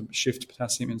helps to shift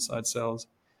potassium inside cells.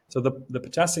 So the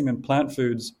potassium in plant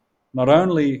foods not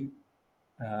only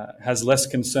has less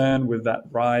concern with that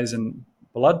rise in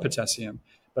blood potassium,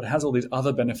 but it has all these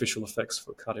other beneficial effects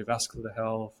for cardiovascular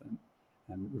health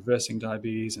and reversing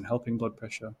diabetes and helping blood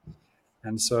pressure.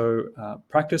 And so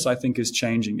practice, I think, is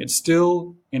changing. It's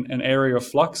still in an area of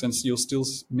flux, and you'll still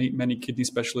meet many kidney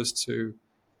specialists who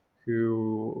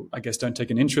I guess don't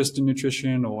take an interest in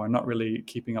nutrition or are not really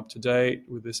keeping up to date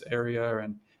with this area,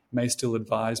 and may still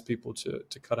advise people to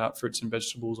cut out fruits and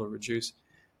vegetables or reduce.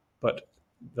 But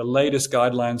the latest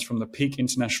guidelines from the Peak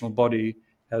International Body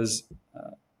has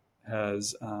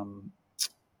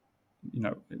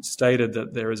stated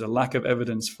that there is a lack of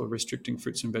evidence for restricting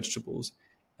fruits and vegetables,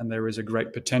 and there is a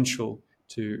great potential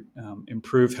to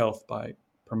improve health by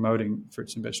promoting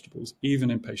fruits and vegetables, even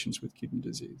in patients with kidney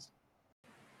disease.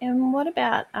 And what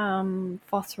about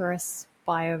phosphorus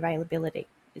bioavailability?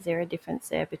 Is there a difference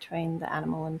there between the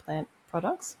animal and plant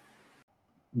products?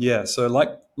 Yeah, so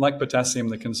like potassium,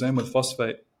 the concern with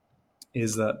phosphate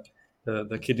is that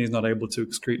the kidney is not able to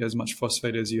excrete as much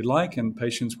phosphate as you'd like, and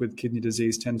patients with kidney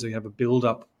disease tend to have a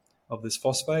buildup of this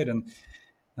phosphate, and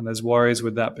there's worries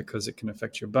with that because it can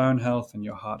affect your bone health and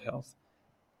your heart health.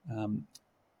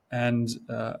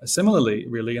 Similarly,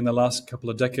 really, in the last couple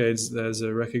of decades, there's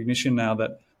a recognition now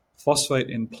that phosphate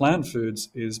in plant foods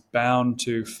is bound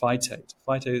to phytate.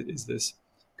 Phytate is this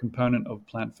component of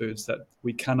plant foods that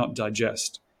we cannot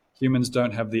digest. Humans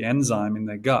don't have the enzyme in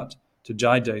their gut to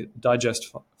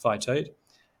digest phytate.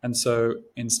 And so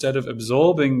instead of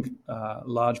absorbing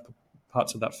large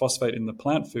parts of that phosphate in the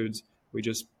plant foods, we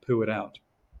just poo it out.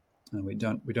 and we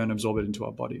don't absorb it into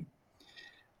our body.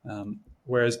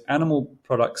 Whereas animal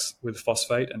products with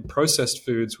phosphate and processed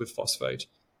foods with phosphate,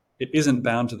 it isn't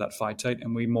bound to that phytate,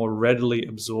 and we more readily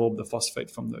absorb the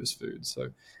phosphate from those foods.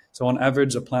 So on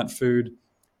average,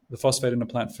 the phosphate in a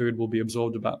plant food will be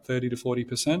absorbed about 30 to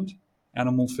 40%.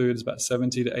 Animal food is about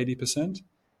 70 to 80%.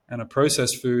 And a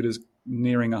processed food is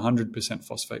nearing 100%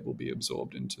 phosphate will be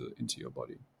absorbed into your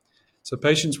body. So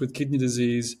patients with kidney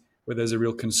disease, where there's a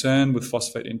real concern with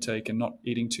phosphate intake and not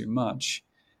eating too much,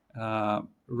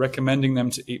 recommending them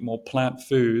to eat more plant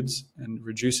foods and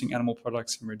reducing animal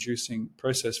products and reducing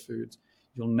processed foods,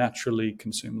 you'll naturally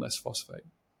consume less phosphate.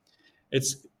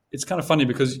 It's kind of funny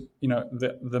because,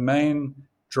 the main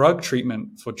drug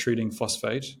treatment for treating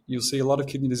phosphate, you'll see a lot of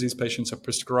kidney disease patients are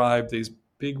prescribed these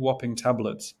big whopping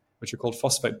tablets, which are called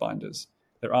phosphate binders.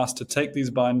 They're asked to take these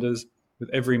binders with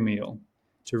every meal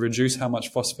to reduce how much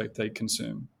phosphate they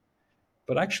consume.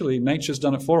 But actually, nature's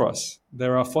done it for us.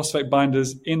 There are phosphate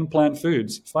binders in plant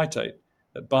foods, phytate,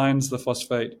 that binds the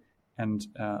phosphate and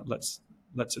lets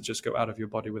it just go out of your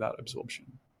body without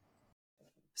absorption.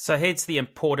 So hence the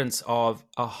importance of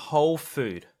a whole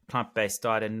food plant-based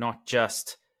diet and not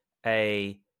just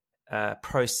a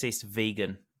processed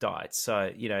vegan diet.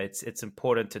 So, it's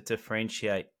important to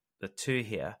differentiate the two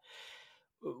here.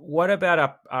 What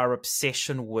about our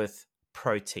obsession with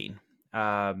protein?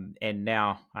 And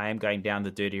now I am going down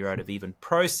the dirty road of even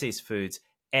processed foods,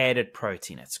 added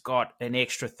protein. It's got an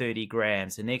extra 30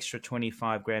 grams, an extra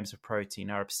 25 grams of protein.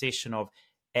 Our obsession of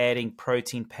adding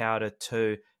protein powder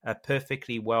to a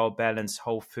perfectly well-balanced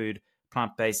whole food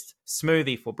plant-based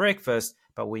smoothie for breakfast,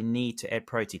 but we need to add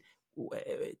protein.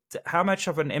 How much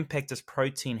of an impact does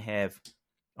protein have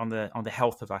on the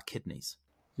health of our kidneys?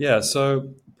 Yeah,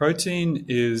 so protein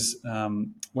is,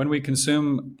 when we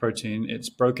consume protein, it's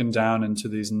broken down into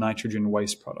these nitrogen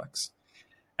waste products.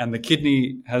 And the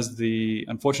kidney has the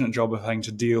unfortunate job of having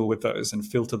to deal with those and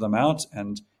filter them out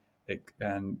and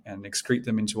excrete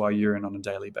them into our urine on a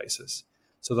daily basis.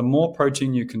 So the more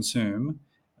protein you consume,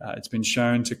 it's been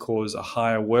shown to cause a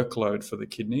higher workload for the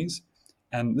kidneys.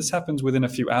 And this happens within a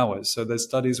few hours. So there's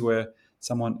studies where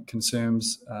someone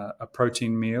consumes a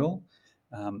protein meal,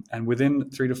 and within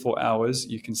 3 to 4 hours,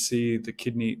 you can see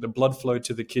the blood flow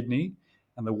to the kidney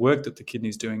and the work that the kidney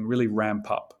is doing really ramp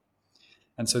up.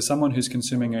 And so someone who's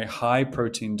consuming a high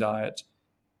protein diet,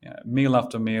 meal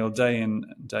after meal, day in,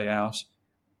 day out,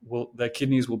 their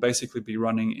kidneys will basically be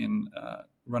running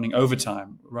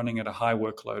overtime, running at a high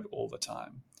workload all the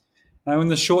time. Now, in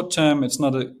the short term, it's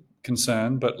not a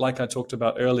concern, but like I talked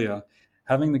about earlier,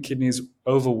 having the kidneys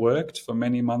overworked for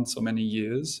many months or many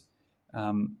years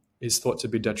is thought to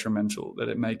be detrimental, that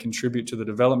it may contribute to the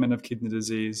development of kidney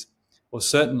disease, or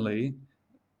certainly,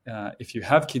 if you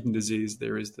have kidney disease,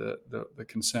 there is the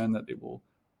concern that it will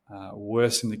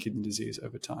worsen the kidney disease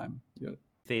over time. Yeah.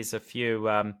 There's a few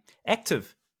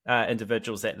active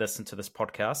individuals that listen to this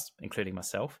podcast, including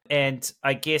myself. And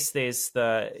I guess there's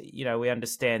we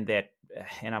understand that,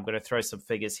 and I'm going to throw some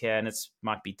figures here, and it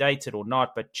might be dated or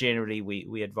not, but generally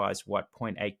we advise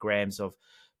 0.8 grams of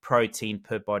protein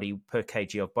per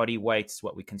kg of body weight is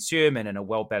what we consume. And in a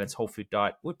well-balanced whole food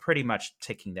diet, we're pretty much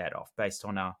ticking that off based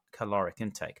on our caloric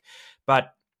intake.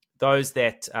 But those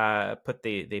that put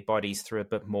their bodies through a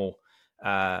bit more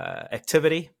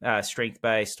activity,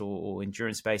 strength-based or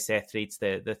endurance-based athletes,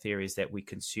 the theory is that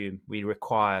we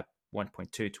require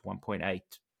 1.2 to 1.8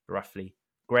 roughly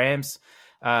grams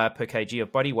per kg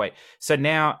of body weight. So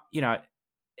now,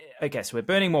 okay, so we're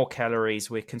burning more calories,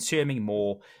 we're consuming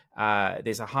more,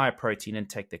 there's a higher protein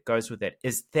intake that goes with that.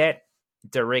 Is that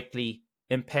directly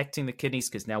impacting the kidneys?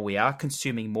 Because now we are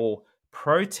consuming more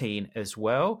protein as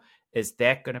well. Is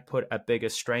that going to put a bigger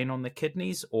strain on the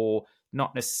kidneys, or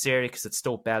not necessarily, because it's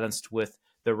still balanced with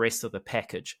the rest of the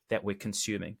package that we're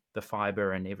consuming, the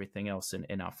fiber and everything else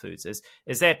in our foods?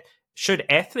 Should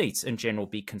athletes in general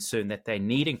be concerned that they're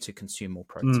needing to consume more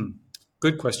protein?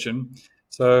 Good question.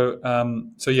 So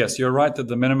yes, you're right that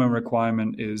the minimum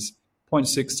requirement is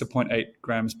 0.6 to 0.8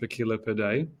 grams per kilo per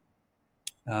day.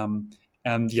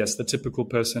 And yes, the typical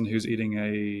person who's eating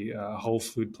a whole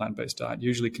food plant-based diet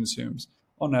usually consumes,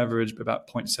 on average, about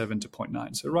 0.7 to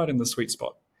 0.9. So right in the sweet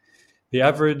spot. The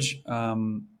average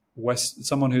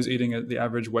someone who's eating the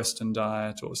average Western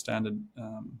diet or standard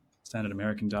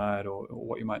American diet, or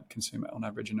what you might consume on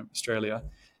average in Australia,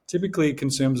 typically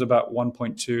consumes about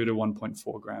 1.2 to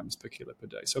 1.4 grams per kilo per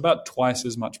day. So about twice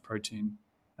as much protein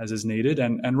as is needed,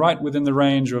 and right within the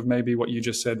range of maybe what you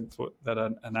just said that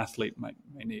an athlete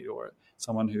may need, or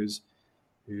someone who's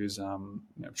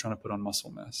trying to put on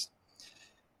muscle mass.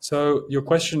 So your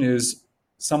question is,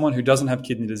 someone who doesn't have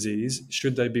kidney disease,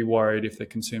 should they be worried if they're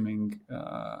consuming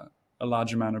a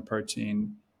large amount of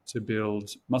protein to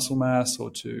build muscle mass or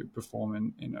to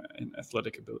perform in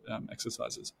athletic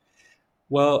exercises.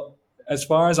 Well, as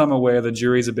far as I'm aware, the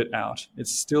jury's a bit out.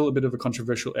 It's still a bit of a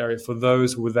controversial area for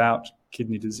those without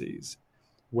kidney disease,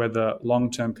 whether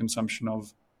long-term consumption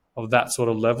of that sort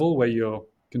of level where you're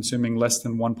consuming less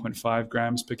than 1.5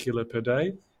 grams per kilo per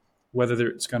day, whether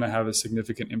it's going to have a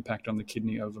significant impact on the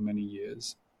kidney over many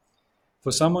years.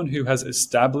 For someone who has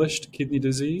established kidney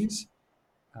disease,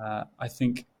 I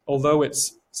think although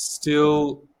it's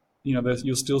still,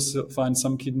 you'll still find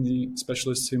some kidney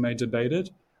specialists who may debate it,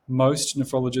 most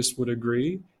nephrologists would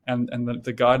agree, and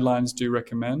the guidelines do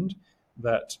recommend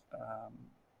that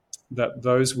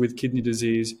those with kidney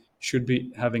disease should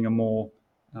be having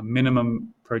a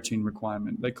minimum protein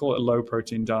requirement. They call it a low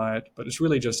protein diet, but it's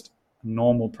really just a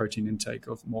normal protein intake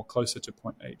of more closer to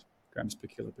 0.8 grams per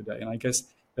kilo per day. And I guess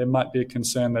there might be a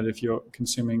concern that if you're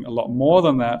consuming a lot more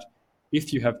than that,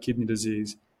 if you have kidney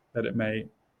disease, that it may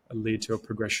lead to a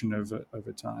progression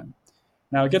over time.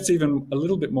 Now, it gets even a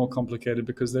little bit more complicated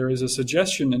because there is a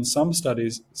suggestion in some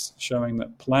studies showing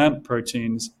that plant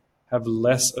proteins have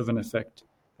less of an effect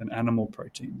than animal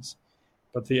proteins.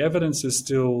 But the evidence is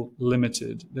still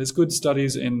limited. There's good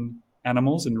studies in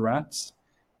animals, in rats,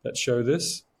 that show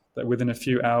this, that within a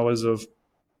few hours of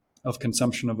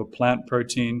consumption of a plant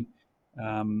protein,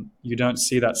 you don't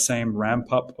see that same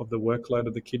ramp up of the workload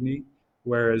of the kidney.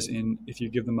 Whereas if you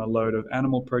give them a load of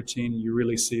animal protein, you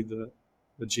really see the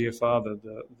GFR,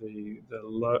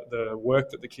 the work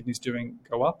that the kidney's doing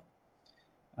go up.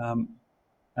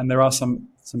 And there are some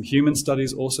human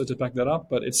studies also to back that up,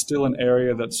 but it's still an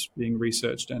area that's being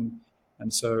researched, and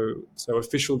so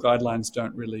official guidelines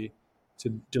don't really to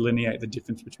delineate the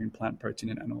difference between plant protein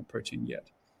and animal protein yet.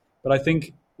 But I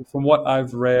think from what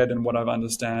I've read and what I've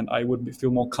understand, I would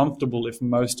feel more comfortable if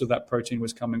most of that protein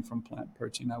was coming from plant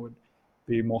protein. I would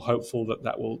be more hopeful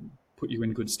that will put you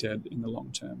in good stead in the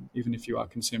long term, even if you are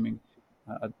consuming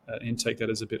an intake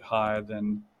that is a bit higher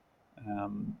than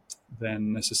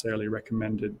necessarily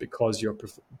recommended because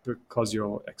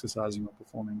you're exercising or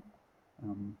performing,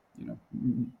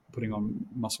 putting on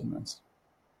muscle mass.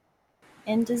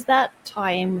 And does that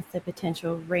tie in with the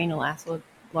potential renal acid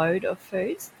load of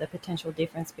foods, the potential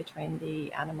difference between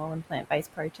the animal and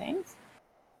plant-based proteins?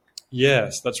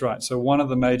 Yes, that's right. So one of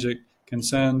the major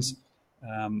concerns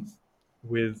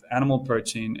with animal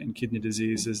protein in kidney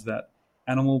disease is that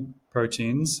animal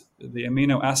proteins, the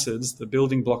amino acids, the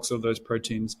building blocks of those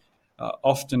proteins,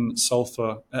 often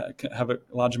have a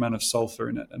large amount of sulfur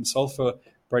in it. And sulfur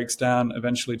breaks down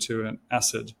eventually to an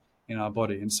acid in our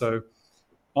body. And so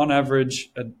on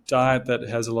average, a diet that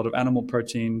has a lot of animal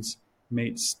proteins,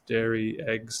 meats, dairy,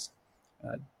 eggs,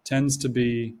 tends to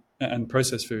be, and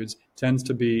processed foods, tends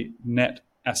to be net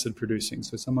acid producing.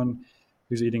 So someone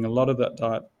who's eating a lot of that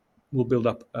diet will build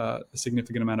up a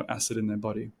significant amount of acid in their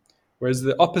body. Whereas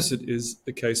the opposite is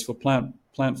the case for plant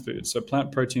foods. So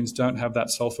plant proteins don't have that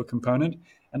sulfur component.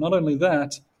 And not only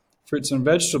that, fruits and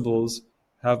vegetables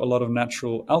have a lot of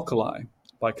natural alkali,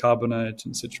 bicarbonate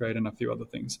and citrate and a few other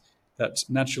things that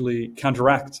naturally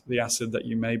counteract the acid that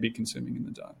you may be consuming in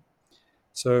the diet.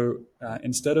 So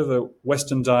instead of a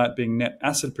Western diet being net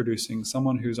acid producing,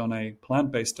 someone who's on a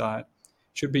plant-based diet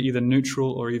should be either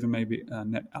neutral or even maybe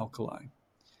net alkali.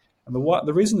 And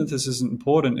the reason that this is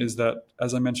important is that,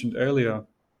 as I mentioned earlier,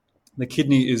 the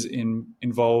kidney is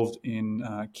involved in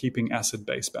keeping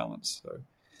acid-base balance. So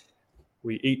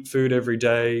we eat food every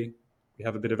day, we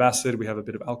have a bit of acid, we have a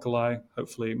bit of alkali,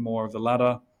 hopefully more of the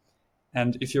latter.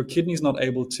 And if your kidney is not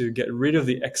able to get rid of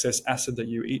the excess acid that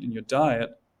you eat in your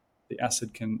diet, the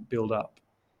acid can build up.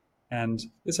 And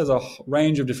this has a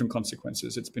range of different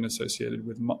consequences. It's been associated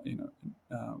with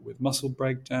muscle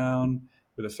breakdown,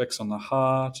 with effects on the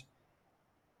heart,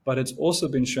 but it's also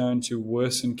been shown to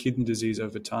worsen kidney disease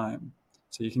over time.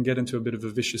 So you can get into a bit of a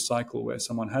vicious cycle where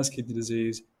someone has kidney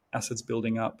disease, acid's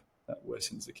building up, that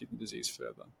worsens the kidney disease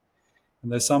further.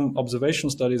 And there's some observational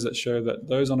studies that show that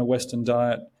those on a Western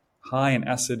diet high in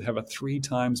acid have a 3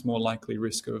 times more likely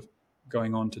risk of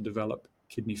going on to develop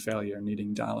kidney failure,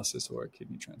 needing dialysis or a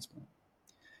kidney transplant.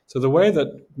 So the way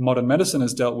that modern medicine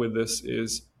has dealt with this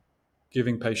is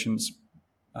giving patients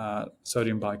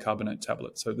sodium bicarbonate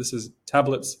tablets. So this is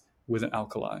tablets with an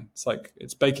alkali.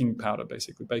 It's baking powder,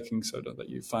 basically, baking soda that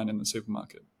you find in the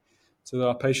supermarket. So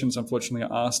our patients, unfortunately,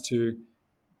 are asked to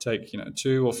take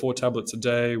 2 or 4 tablets a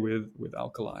day with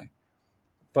alkali.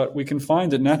 But we can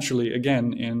find it naturally,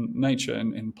 again, in nature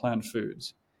and in plant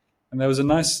foods. And there was a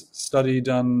nice study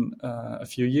done a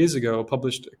few years ago,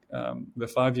 published the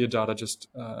 5-year data just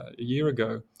a year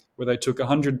ago, where they took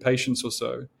 100 patients or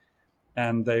so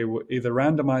and they were either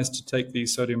randomized to take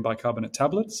these sodium bicarbonate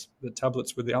tablets, the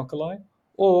tablets with the alkali,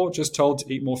 or just told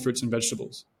to eat more fruits and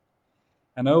vegetables.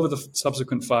 And over the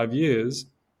subsequent 5 years,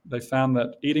 they found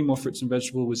that eating more fruits and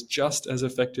vegetables was just as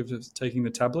effective as taking the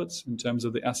tablets in terms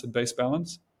of the acid-base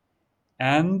balance.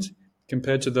 And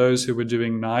compared to those who were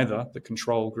doing neither, the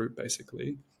control group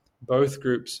basically, both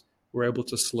groups were able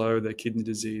to slow their kidney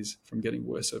disease from getting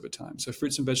worse over time. So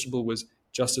fruits and vegetables was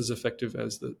just as effective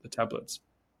as the tablets.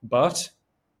 But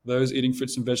those eating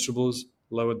fruits and vegetables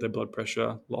lowered their blood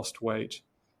pressure, lost weight,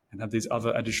 and had these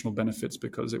other additional benefits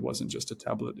because it wasn't just a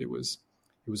tablet, it was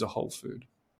a whole food.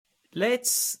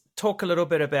 Let's talk a little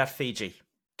bit about Fiji.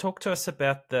 Talk to us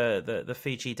about the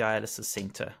Fiji Dialysis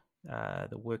Centre,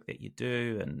 the work that you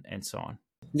do and so on.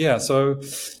 Yeah, so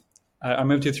I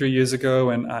moved here 3 years ago,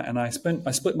 and I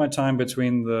split my time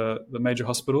between the major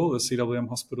hospital, the CWM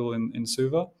hospital in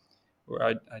Suva,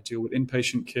 where I deal with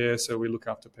inpatient care. So we look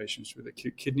after patients with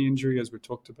acute kidney injury, as we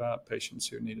talked about, patients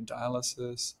who need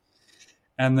dialysis.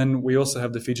 And then we also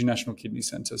have the Fiji National Kidney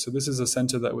Centre. So this is a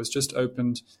centre that was just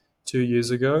opened 2 years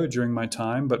ago during my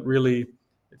time, but really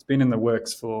it's been in the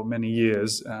works for many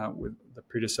years with the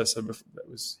predecessor that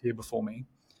was here before me.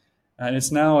 And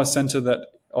it's now a centre that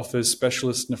offers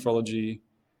specialist nephrology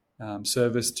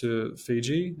service to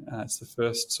Fiji. It's the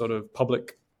first sort of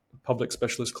public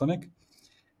specialist clinic.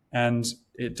 And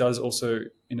it does also,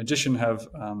 in addition, have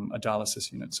a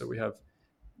dialysis unit. So we have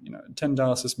 10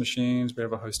 dialysis machines. We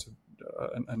have a host of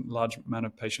a large amount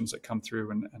of patients that come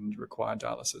through and require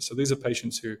dialysis. So these are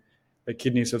patients who their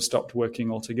kidneys have stopped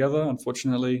working altogether,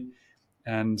 unfortunately,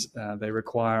 and they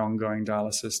require ongoing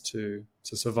dialysis to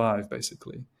survive,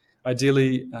 basically.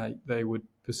 Ideally, they would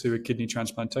pursue a kidney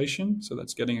transplantation, so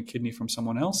that's getting a kidney from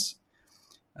someone else.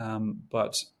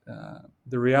 But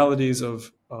the realities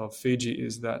of Fiji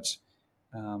is that,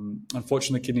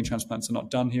 unfortunately, kidney transplants are not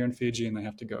done here in Fiji, and they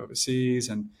have to go overseas.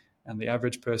 And the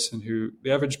average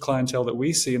clientele that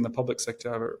we see in the public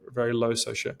sector are a very low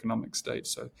socioeconomic state.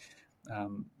 So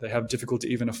they have difficulty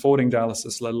even affording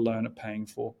dialysis, let alone paying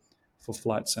for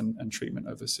flights and treatment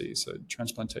overseas. So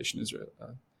transplantation is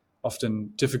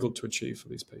often difficult to achieve for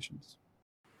these patients.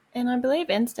 And I believe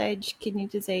end-stage kidney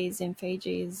disease in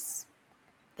Fiji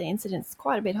the incidence is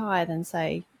quite a bit higher than,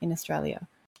 say, in Australia.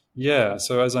 Yeah,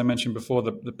 so as I mentioned before,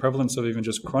 the prevalence of even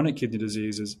just chronic kidney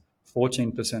disease is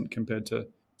 14% compared to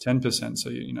 10%,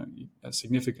 so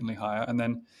significantly higher. And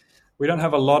then we don't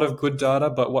have a lot of good data,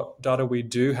 but what data we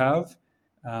do have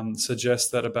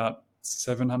suggests that about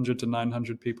 700 to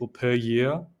 900 people per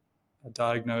year are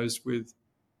diagnosed with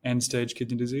end-stage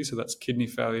kidney disease. So that's kidney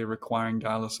failure requiring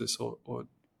dialysis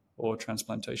or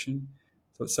transplantation.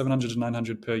 So 700 to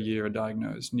 900 per year are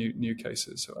diagnosed, new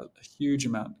cases. So a huge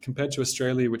amount compared to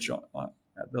Australia, which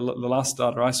the last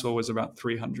data I saw was about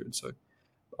 300. So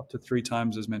up to 3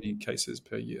 times as many cases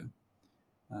per year,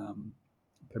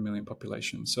 per million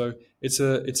population. So it's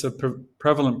a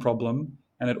prevalent problem,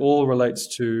 and it all relates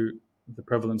to the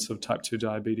prevalence of type 2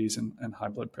 diabetes and high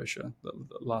blood pressure,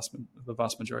 the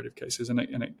vast majority of cases. And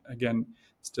it again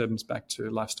stems back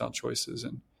to lifestyle choices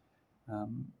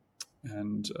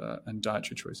and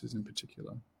dietary choices in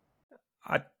particular.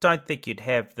 I don't think you'd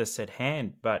have this at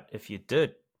hand, but if you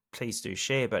did, please do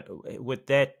share. But with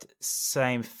that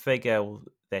same figure,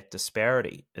 that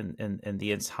disparity in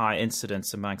the high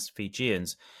incidence amongst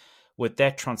Fijians, would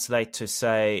that translate to,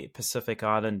 say, Pacific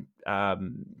Island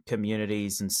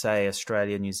communities and, say,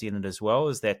 Australia, New Zealand as well?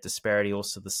 Is that disparity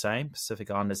also the same? Pacific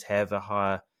Islanders have a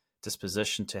higher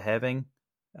disposition to having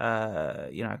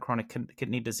chronic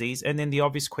kidney disease. And then the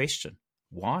obvious question,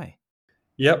 why?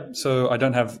 Yep. So I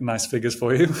don't have nice figures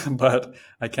for you, but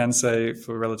I can say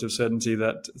for relative certainty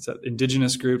that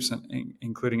Indigenous groups,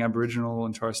 including Aboriginal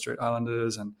and Torres Strait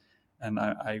Islanders, and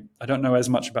I don't know as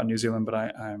much about New Zealand, but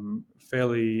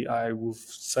I will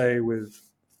say with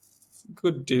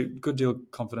good deal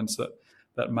of confidence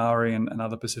that Maori and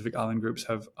other Pacific Island groups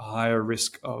have a higher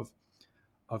risk of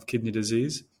kidney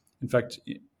disease. In fact,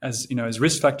 as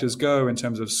risk factors go in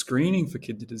terms of screening for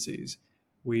kidney disease,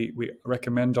 we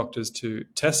recommend doctors to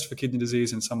test for kidney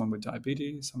disease in someone with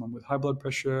diabetes, someone with high blood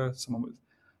pressure, someone with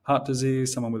heart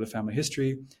disease, someone with a family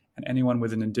history, and anyone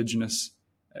with an indigenous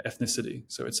ethnicity.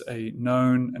 So it's a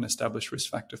known and established risk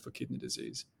factor for kidney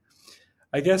disease.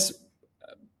 I guess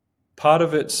part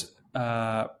of it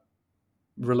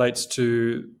relates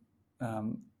to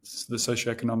the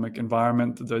socioeconomic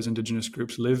environment that those indigenous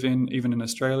groups live in, even in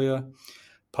Australia.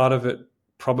 Part of it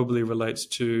probably relates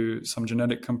to some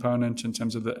genetic component in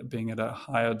terms of being at a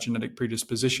higher genetic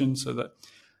predisposition, so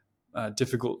that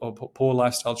difficult or poor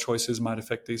lifestyle choices might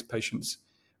affect these patients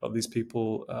or these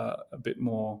people a bit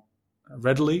more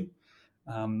readily.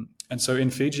 And so in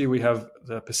Fiji, we have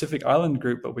the Pacific Island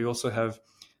group, but we also have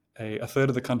a third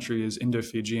of the country is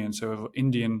Indo-Fijian, so of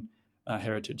Indian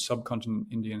heritage, subcontinent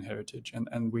Indian heritage.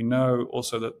 And we know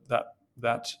also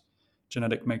that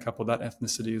genetic makeup or that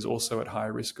ethnicity is also at high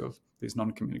risk of these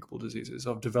non-communicable diseases,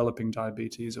 of developing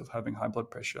diabetes, of having high blood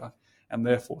pressure, and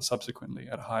therefore subsequently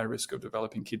at high risk of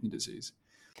developing kidney disease.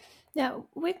 Now,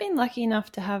 we've been lucky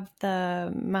enough to have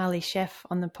the Mali chef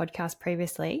on the podcast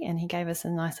previously, and he gave us a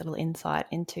nice little insight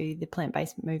into the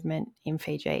plant-based movement in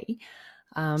Fiji.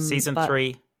 Season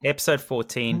 3, episode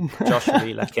 14, Josh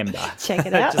Lakemba. Check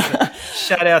it out.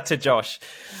 Shout out to Josh.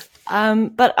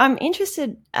 But I'm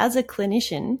interested, as a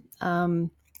clinician,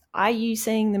 are you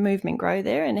seeing the movement grow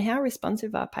there, and how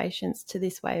responsive are patients to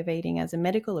this way of eating as a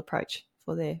medical approach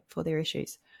for their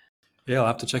issues? Yeah, I'll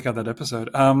have to check out that episode.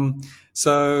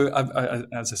 So,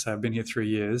 as I say, I've been here 3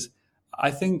 years. I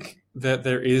think that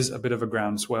there is a bit of a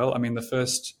groundswell. I mean,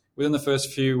 within the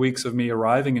first few weeks of me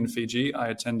arriving in Fiji, I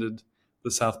attended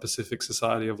the South Pacific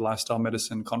Society of Lifestyle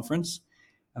Medicine conference,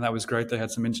 and that was great. They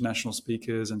had some international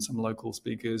speakers and some local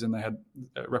speakers, and they had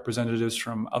representatives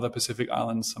from other Pacific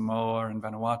islands, Samoa and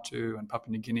Vanuatu and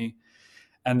Papua New Guinea.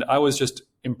 And I was just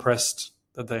impressed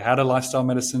that they had a lifestyle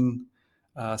medicine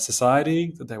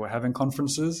society, that they were having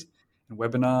conferences and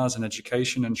webinars and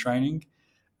education and training.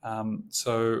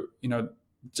 So,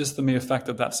 just the mere fact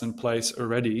that that's in place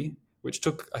already, which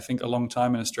took, I think, a long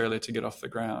time in Australia to get off the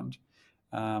ground,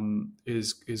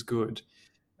 is good.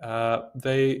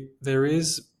 There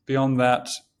is, beyond that,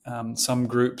 some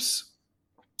groups.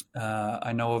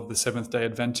 I know of the Seventh-day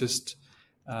Adventist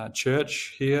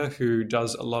Church here, who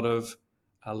does a lot of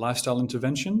lifestyle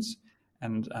interventions.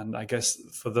 And I guess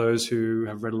for those who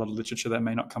have read a lot of literature, that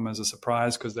may not come as a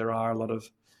surprise, because there are a lot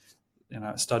of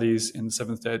studies in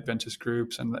Seventh-day Adventist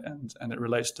groups, and it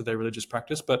relates to their religious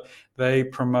practice. But they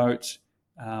promote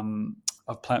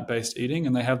of plant-based eating,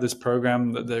 and they have this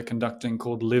program that they're conducting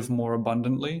called Live More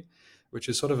Abundantly, which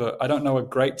is sort of I don't know a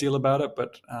great deal about it,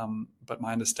 but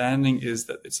my understanding is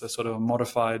that it's a sort of a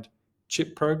modified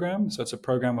CHIP program. So it's a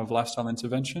program of lifestyle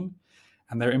intervention.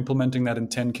 And they're implementing that in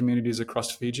 10 communities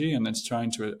across Fiji, and it's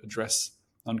trying to address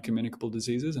non-communicable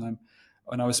diseases. And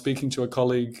when I was speaking to a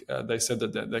colleague, they said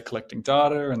that they're collecting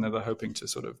data, and they're hoping to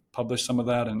sort of publish some of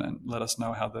that and let us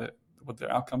know what their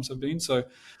outcomes have been. So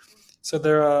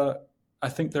I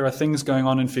think there are things going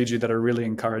on in Fiji that are really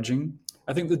encouraging.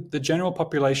 I think that the general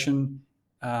population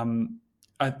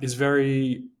is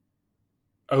very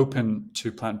open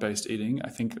to plant-based eating. I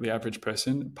think the average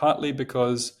person, partly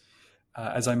because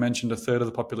as I mentioned, a third of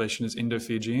the population is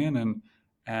Indo-Fijian,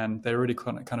 and they're already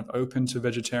kind of open to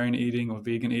vegetarian eating or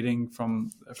vegan eating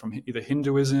from either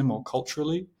Hinduism or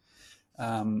culturally.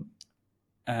 And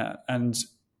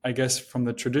I guess from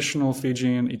the traditional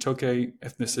Fijian Itoke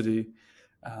ethnicity,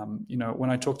 when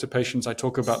I talk to patients, I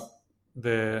talk about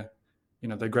their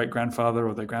great-grandfather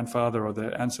or their grandfather or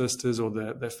their ancestors or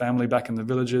their family back in the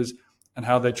villages, and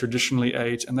how they traditionally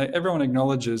ate. And everyone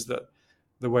acknowledges that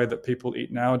the way that people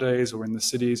eat nowadays or in the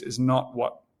cities is not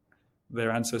what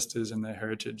their ancestors and their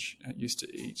heritage used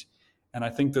to eat. And I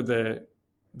think that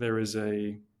there is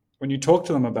when you talk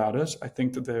to them about it, I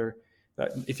think that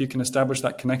if you can establish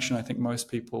that connection, I think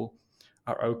most people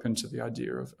are open to the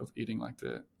idea of eating like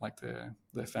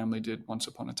their family did once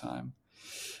upon a time.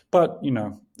 But,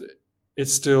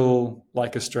 it's still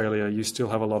like Australia. You still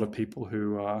have a lot of people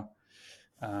who are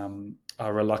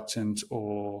reluctant,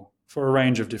 or for a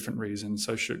range of different reasons,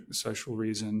 social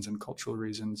reasons and cultural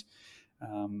reasons,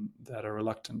 that are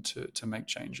reluctant to make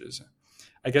changes.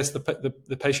 I guess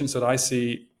the patients that I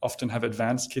see often have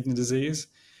advanced kidney disease,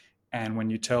 and when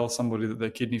you tell somebody that their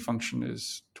kidney function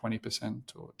is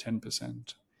 20% or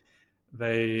 10%,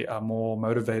 they are more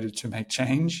motivated to make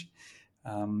change.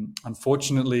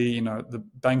 Unfortunately, the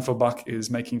bang for buck is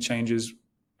making changes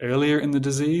earlier in the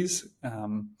disease.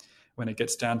 When it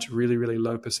gets down to really, really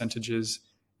low percentages,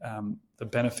 the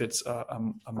benefits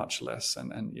are much less,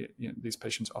 and these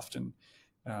patients often,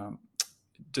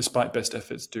 despite best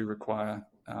efforts, do require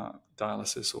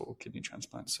dialysis or kidney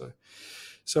transplants.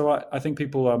 So I think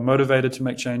people are motivated to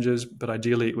make changes, but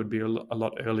ideally it would be a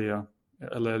lot earlier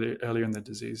in the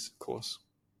disease course.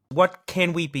 What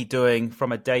can we be doing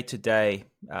from a day-to-day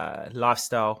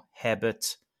lifestyle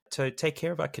habit to take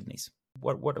care of our kidneys?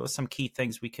 What are some key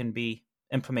things we can be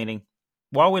implementing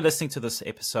while we're listening to this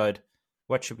episode?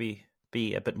 What should we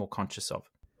be a bit more conscious of?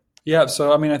 Yeah,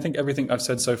 so I think everything I've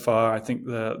said so far, I think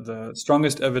the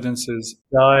strongest evidence is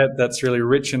diet that's really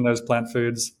rich in those plant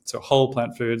foods, so whole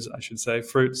plant foods, I should say,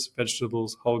 fruits,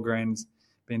 vegetables, whole grains,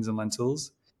 beans and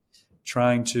lentils,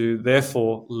 trying to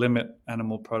therefore limit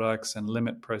animal products and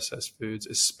limit processed foods,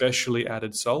 especially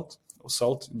added salt. or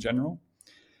salt in general.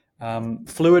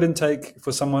 Fluid intake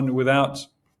for someone without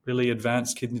really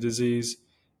advanced kidney disease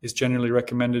is generally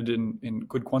recommended in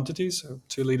good quantities, so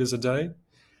 2 liters a day.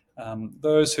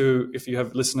 Those who, if you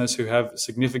have listeners who have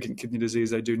significant kidney disease,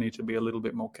 they do need to be a little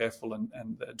bit more careful,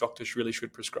 and the doctors really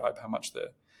should prescribe how much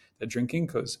they're drinking,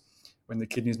 because when the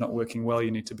kidney is not working well,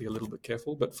 you need to be a little bit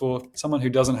careful. But for someone who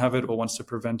doesn't have it or wants to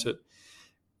prevent it,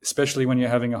 especially when you're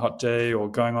having a hot day or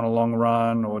going on a long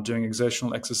run or doing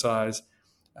exertional exercise,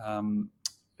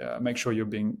 make sure you're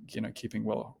keeping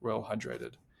well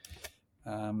hydrated.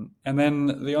 And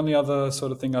then the only other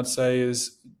sort of thing I'd say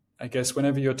is, I guess,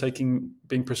 whenever you're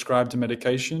being prescribed a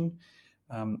medication,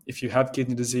 if you have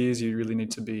kidney disease, you really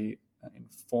need to be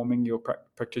informing your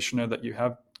practitioner that you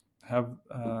have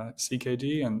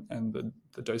CKD, and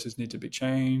the doses need to be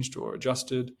changed or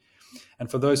adjusted. And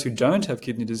for those who don't have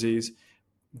kidney disease,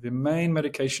 the main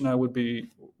medication I would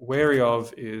be wary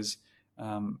of is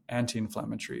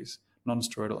anti-inflammatories,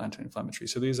 non-steroidal anti-inflammatories.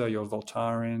 So these are your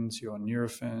Voltarens, your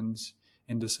Nurofens,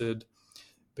 Indocid.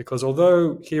 Because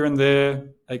although here and there,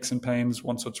 aches and pains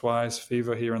once or twice,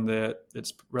 fever here and there,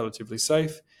 it's relatively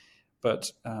safe.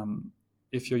 But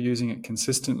if you're using it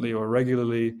consistently or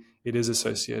regularly, it is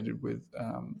associated with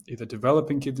either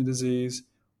developing kidney disease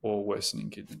or worsening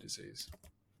kidney disease.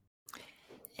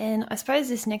 And I suppose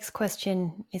this next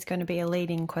question is going to be a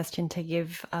leading question to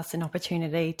give us an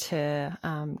opportunity to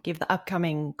give the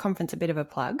upcoming conference a bit of a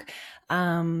plug.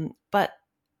 But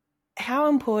how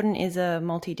important is a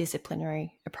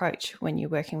multidisciplinary approach when you're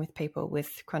working with people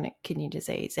with chronic kidney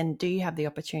disease? And do you have the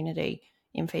opportunity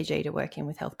in Fiji to work in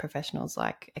with health professionals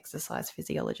like exercise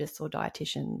physiologists or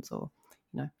dietitians or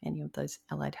any of those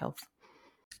allied health?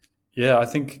 Yeah, I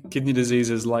think kidney disease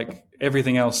is like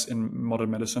everything else in modern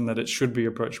medicine, that it should be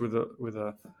approached with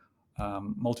a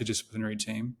multidisciplinary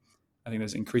team. I think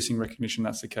there's increasing recognition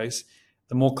that's the case.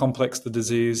 The more complex the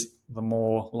disease, the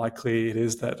more likely it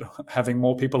is that having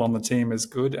more people on the team is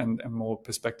good and more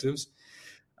perspectives.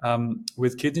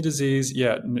 With kidney disease,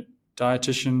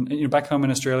 dietitian. Back home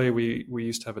in Australia, we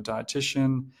used to have a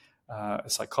dietitian, a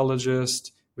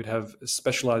psychologist. We'd have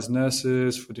specialized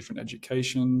nurses for different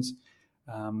educations.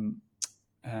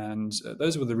 And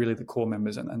those were really the core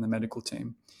members and the medical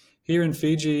team. Here in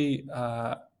Fiji,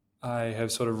 I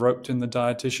have sort of roped in the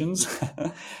dietitians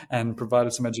and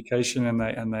provided some education,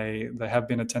 and they have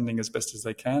been attending as best as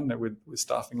they can with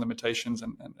staffing limitations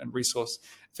and resource.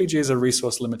 Fiji is a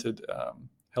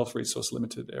health resource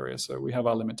limited area, so we have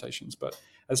our limitations. But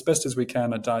as best as we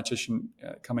can, a dietitian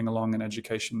coming along and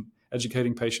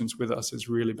educating patients with us is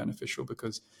really beneficial,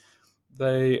 because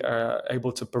they are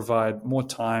able to provide more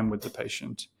time with the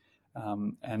patient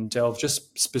and delve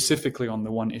just specifically on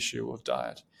the one issue of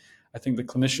diet. I think the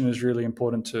clinician is really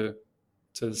important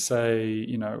to say,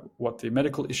 what the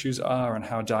medical issues are and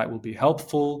how diet will be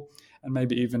helpful, and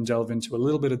maybe even delve into a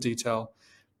little bit of detail.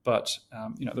 But,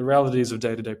 the realities of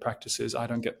day-to-day practices, I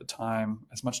don't get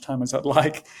as much time as I'd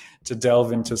like to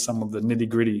delve into some of the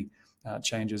nitty-gritty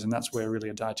changes. And that's where really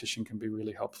a dietitian can be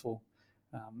really helpful,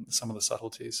 some of the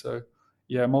subtleties. So,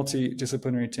 yeah,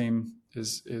 multidisciplinary team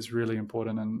is really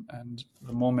important, and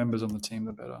the more members on the team,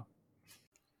 the better.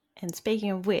 And speaking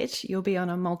of which, you'll be on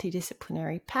a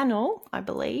multidisciplinary panel, I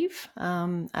believe,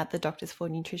 at the Doctors for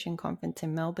Nutrition Conference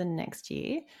in Melbourne next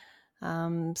year.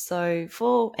 So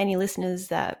for any listeners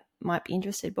that might be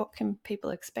interested, what can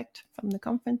people expect from the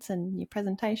conference and your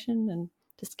presentation? And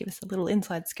just give us a little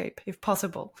inside scoop, if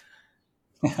possible.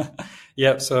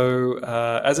 Yeah, so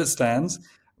as it stands,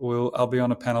 I'll be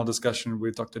on a panel discussion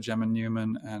with Dr. Gemma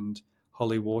Newman and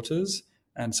Holly Waters.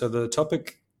 And so the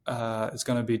topic is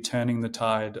going to be turning the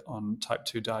tide on type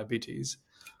 2 diabetes,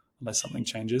 unless something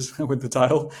changes with the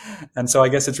title. And so I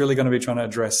guess it's really going to be trying to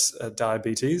address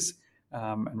diabetes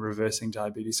and reversing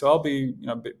diabetes. So I'll be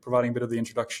providing a bit of the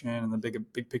introduction and the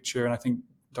big picture. And I think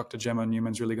Dr. Gemma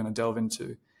Newman's really going to delve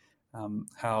into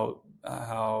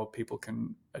how people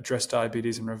can address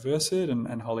diabetes and reverse it.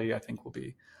 And Holly, I think, will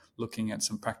be looking at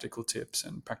some practical tips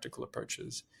and practical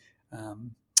approaches.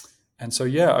 And so,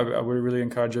 I would really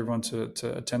encourage everyone to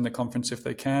attend the conference if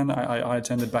they can. I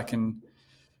attended back in,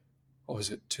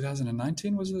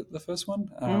 2019 was it the first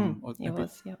one? It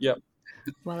was, yeah. Yeah.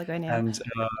 A while ago now. And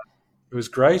it was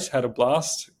great, had a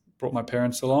blast, brought my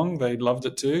parents along. They loved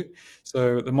it too.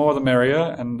 So the more the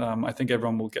merrier, and I think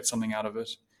everyone will get something out of it.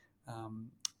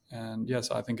 And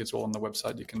yes, I think it's all on the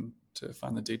website. You can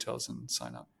find the details and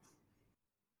sign up.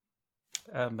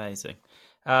 Amazing.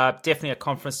 Definitely a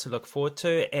conference to look forward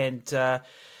to. And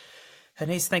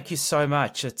Anais, thank you so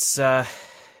much. It's, the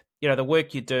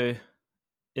work you do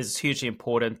is hugely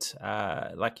important.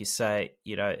 Like you say,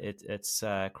 it's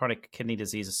chronic kidney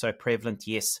disease is so prevalent,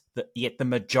 yes, yet the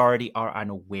majority are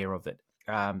unaware of it.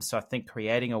 So I think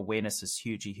creating awareness is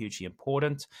hugely, hugely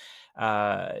important,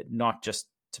 not just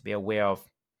to be aware of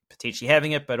potentially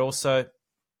having it, but also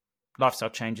lifestyle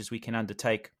changes we can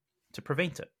undertake to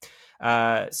prevent it.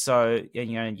 So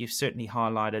you've certainly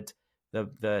highlighted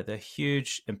the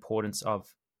huge importance of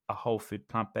a whole food,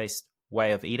 plant-based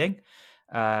way of eating,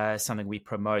 something we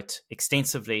promote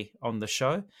extensively on the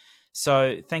show.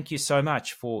 So thank you so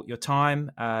much for your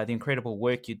time, the incredible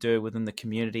work you do within the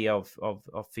community of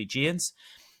Fijians.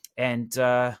 And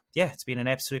it's been an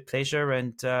absolute pleasure,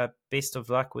 and best of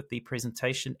luck with the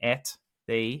presentation at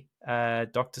the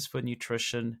Doctors for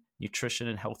Nutrition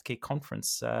and Healthcare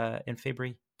Conference in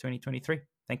February 2023.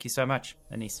 Thank you so much,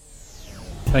 Anise.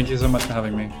 Thank you so much for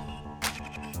having me.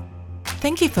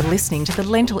 Thank you for listening to the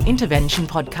Lentil Intervention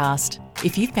Podcast.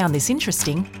 If you found this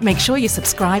interesting, make sure you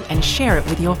subscribe and share it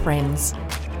with your friends.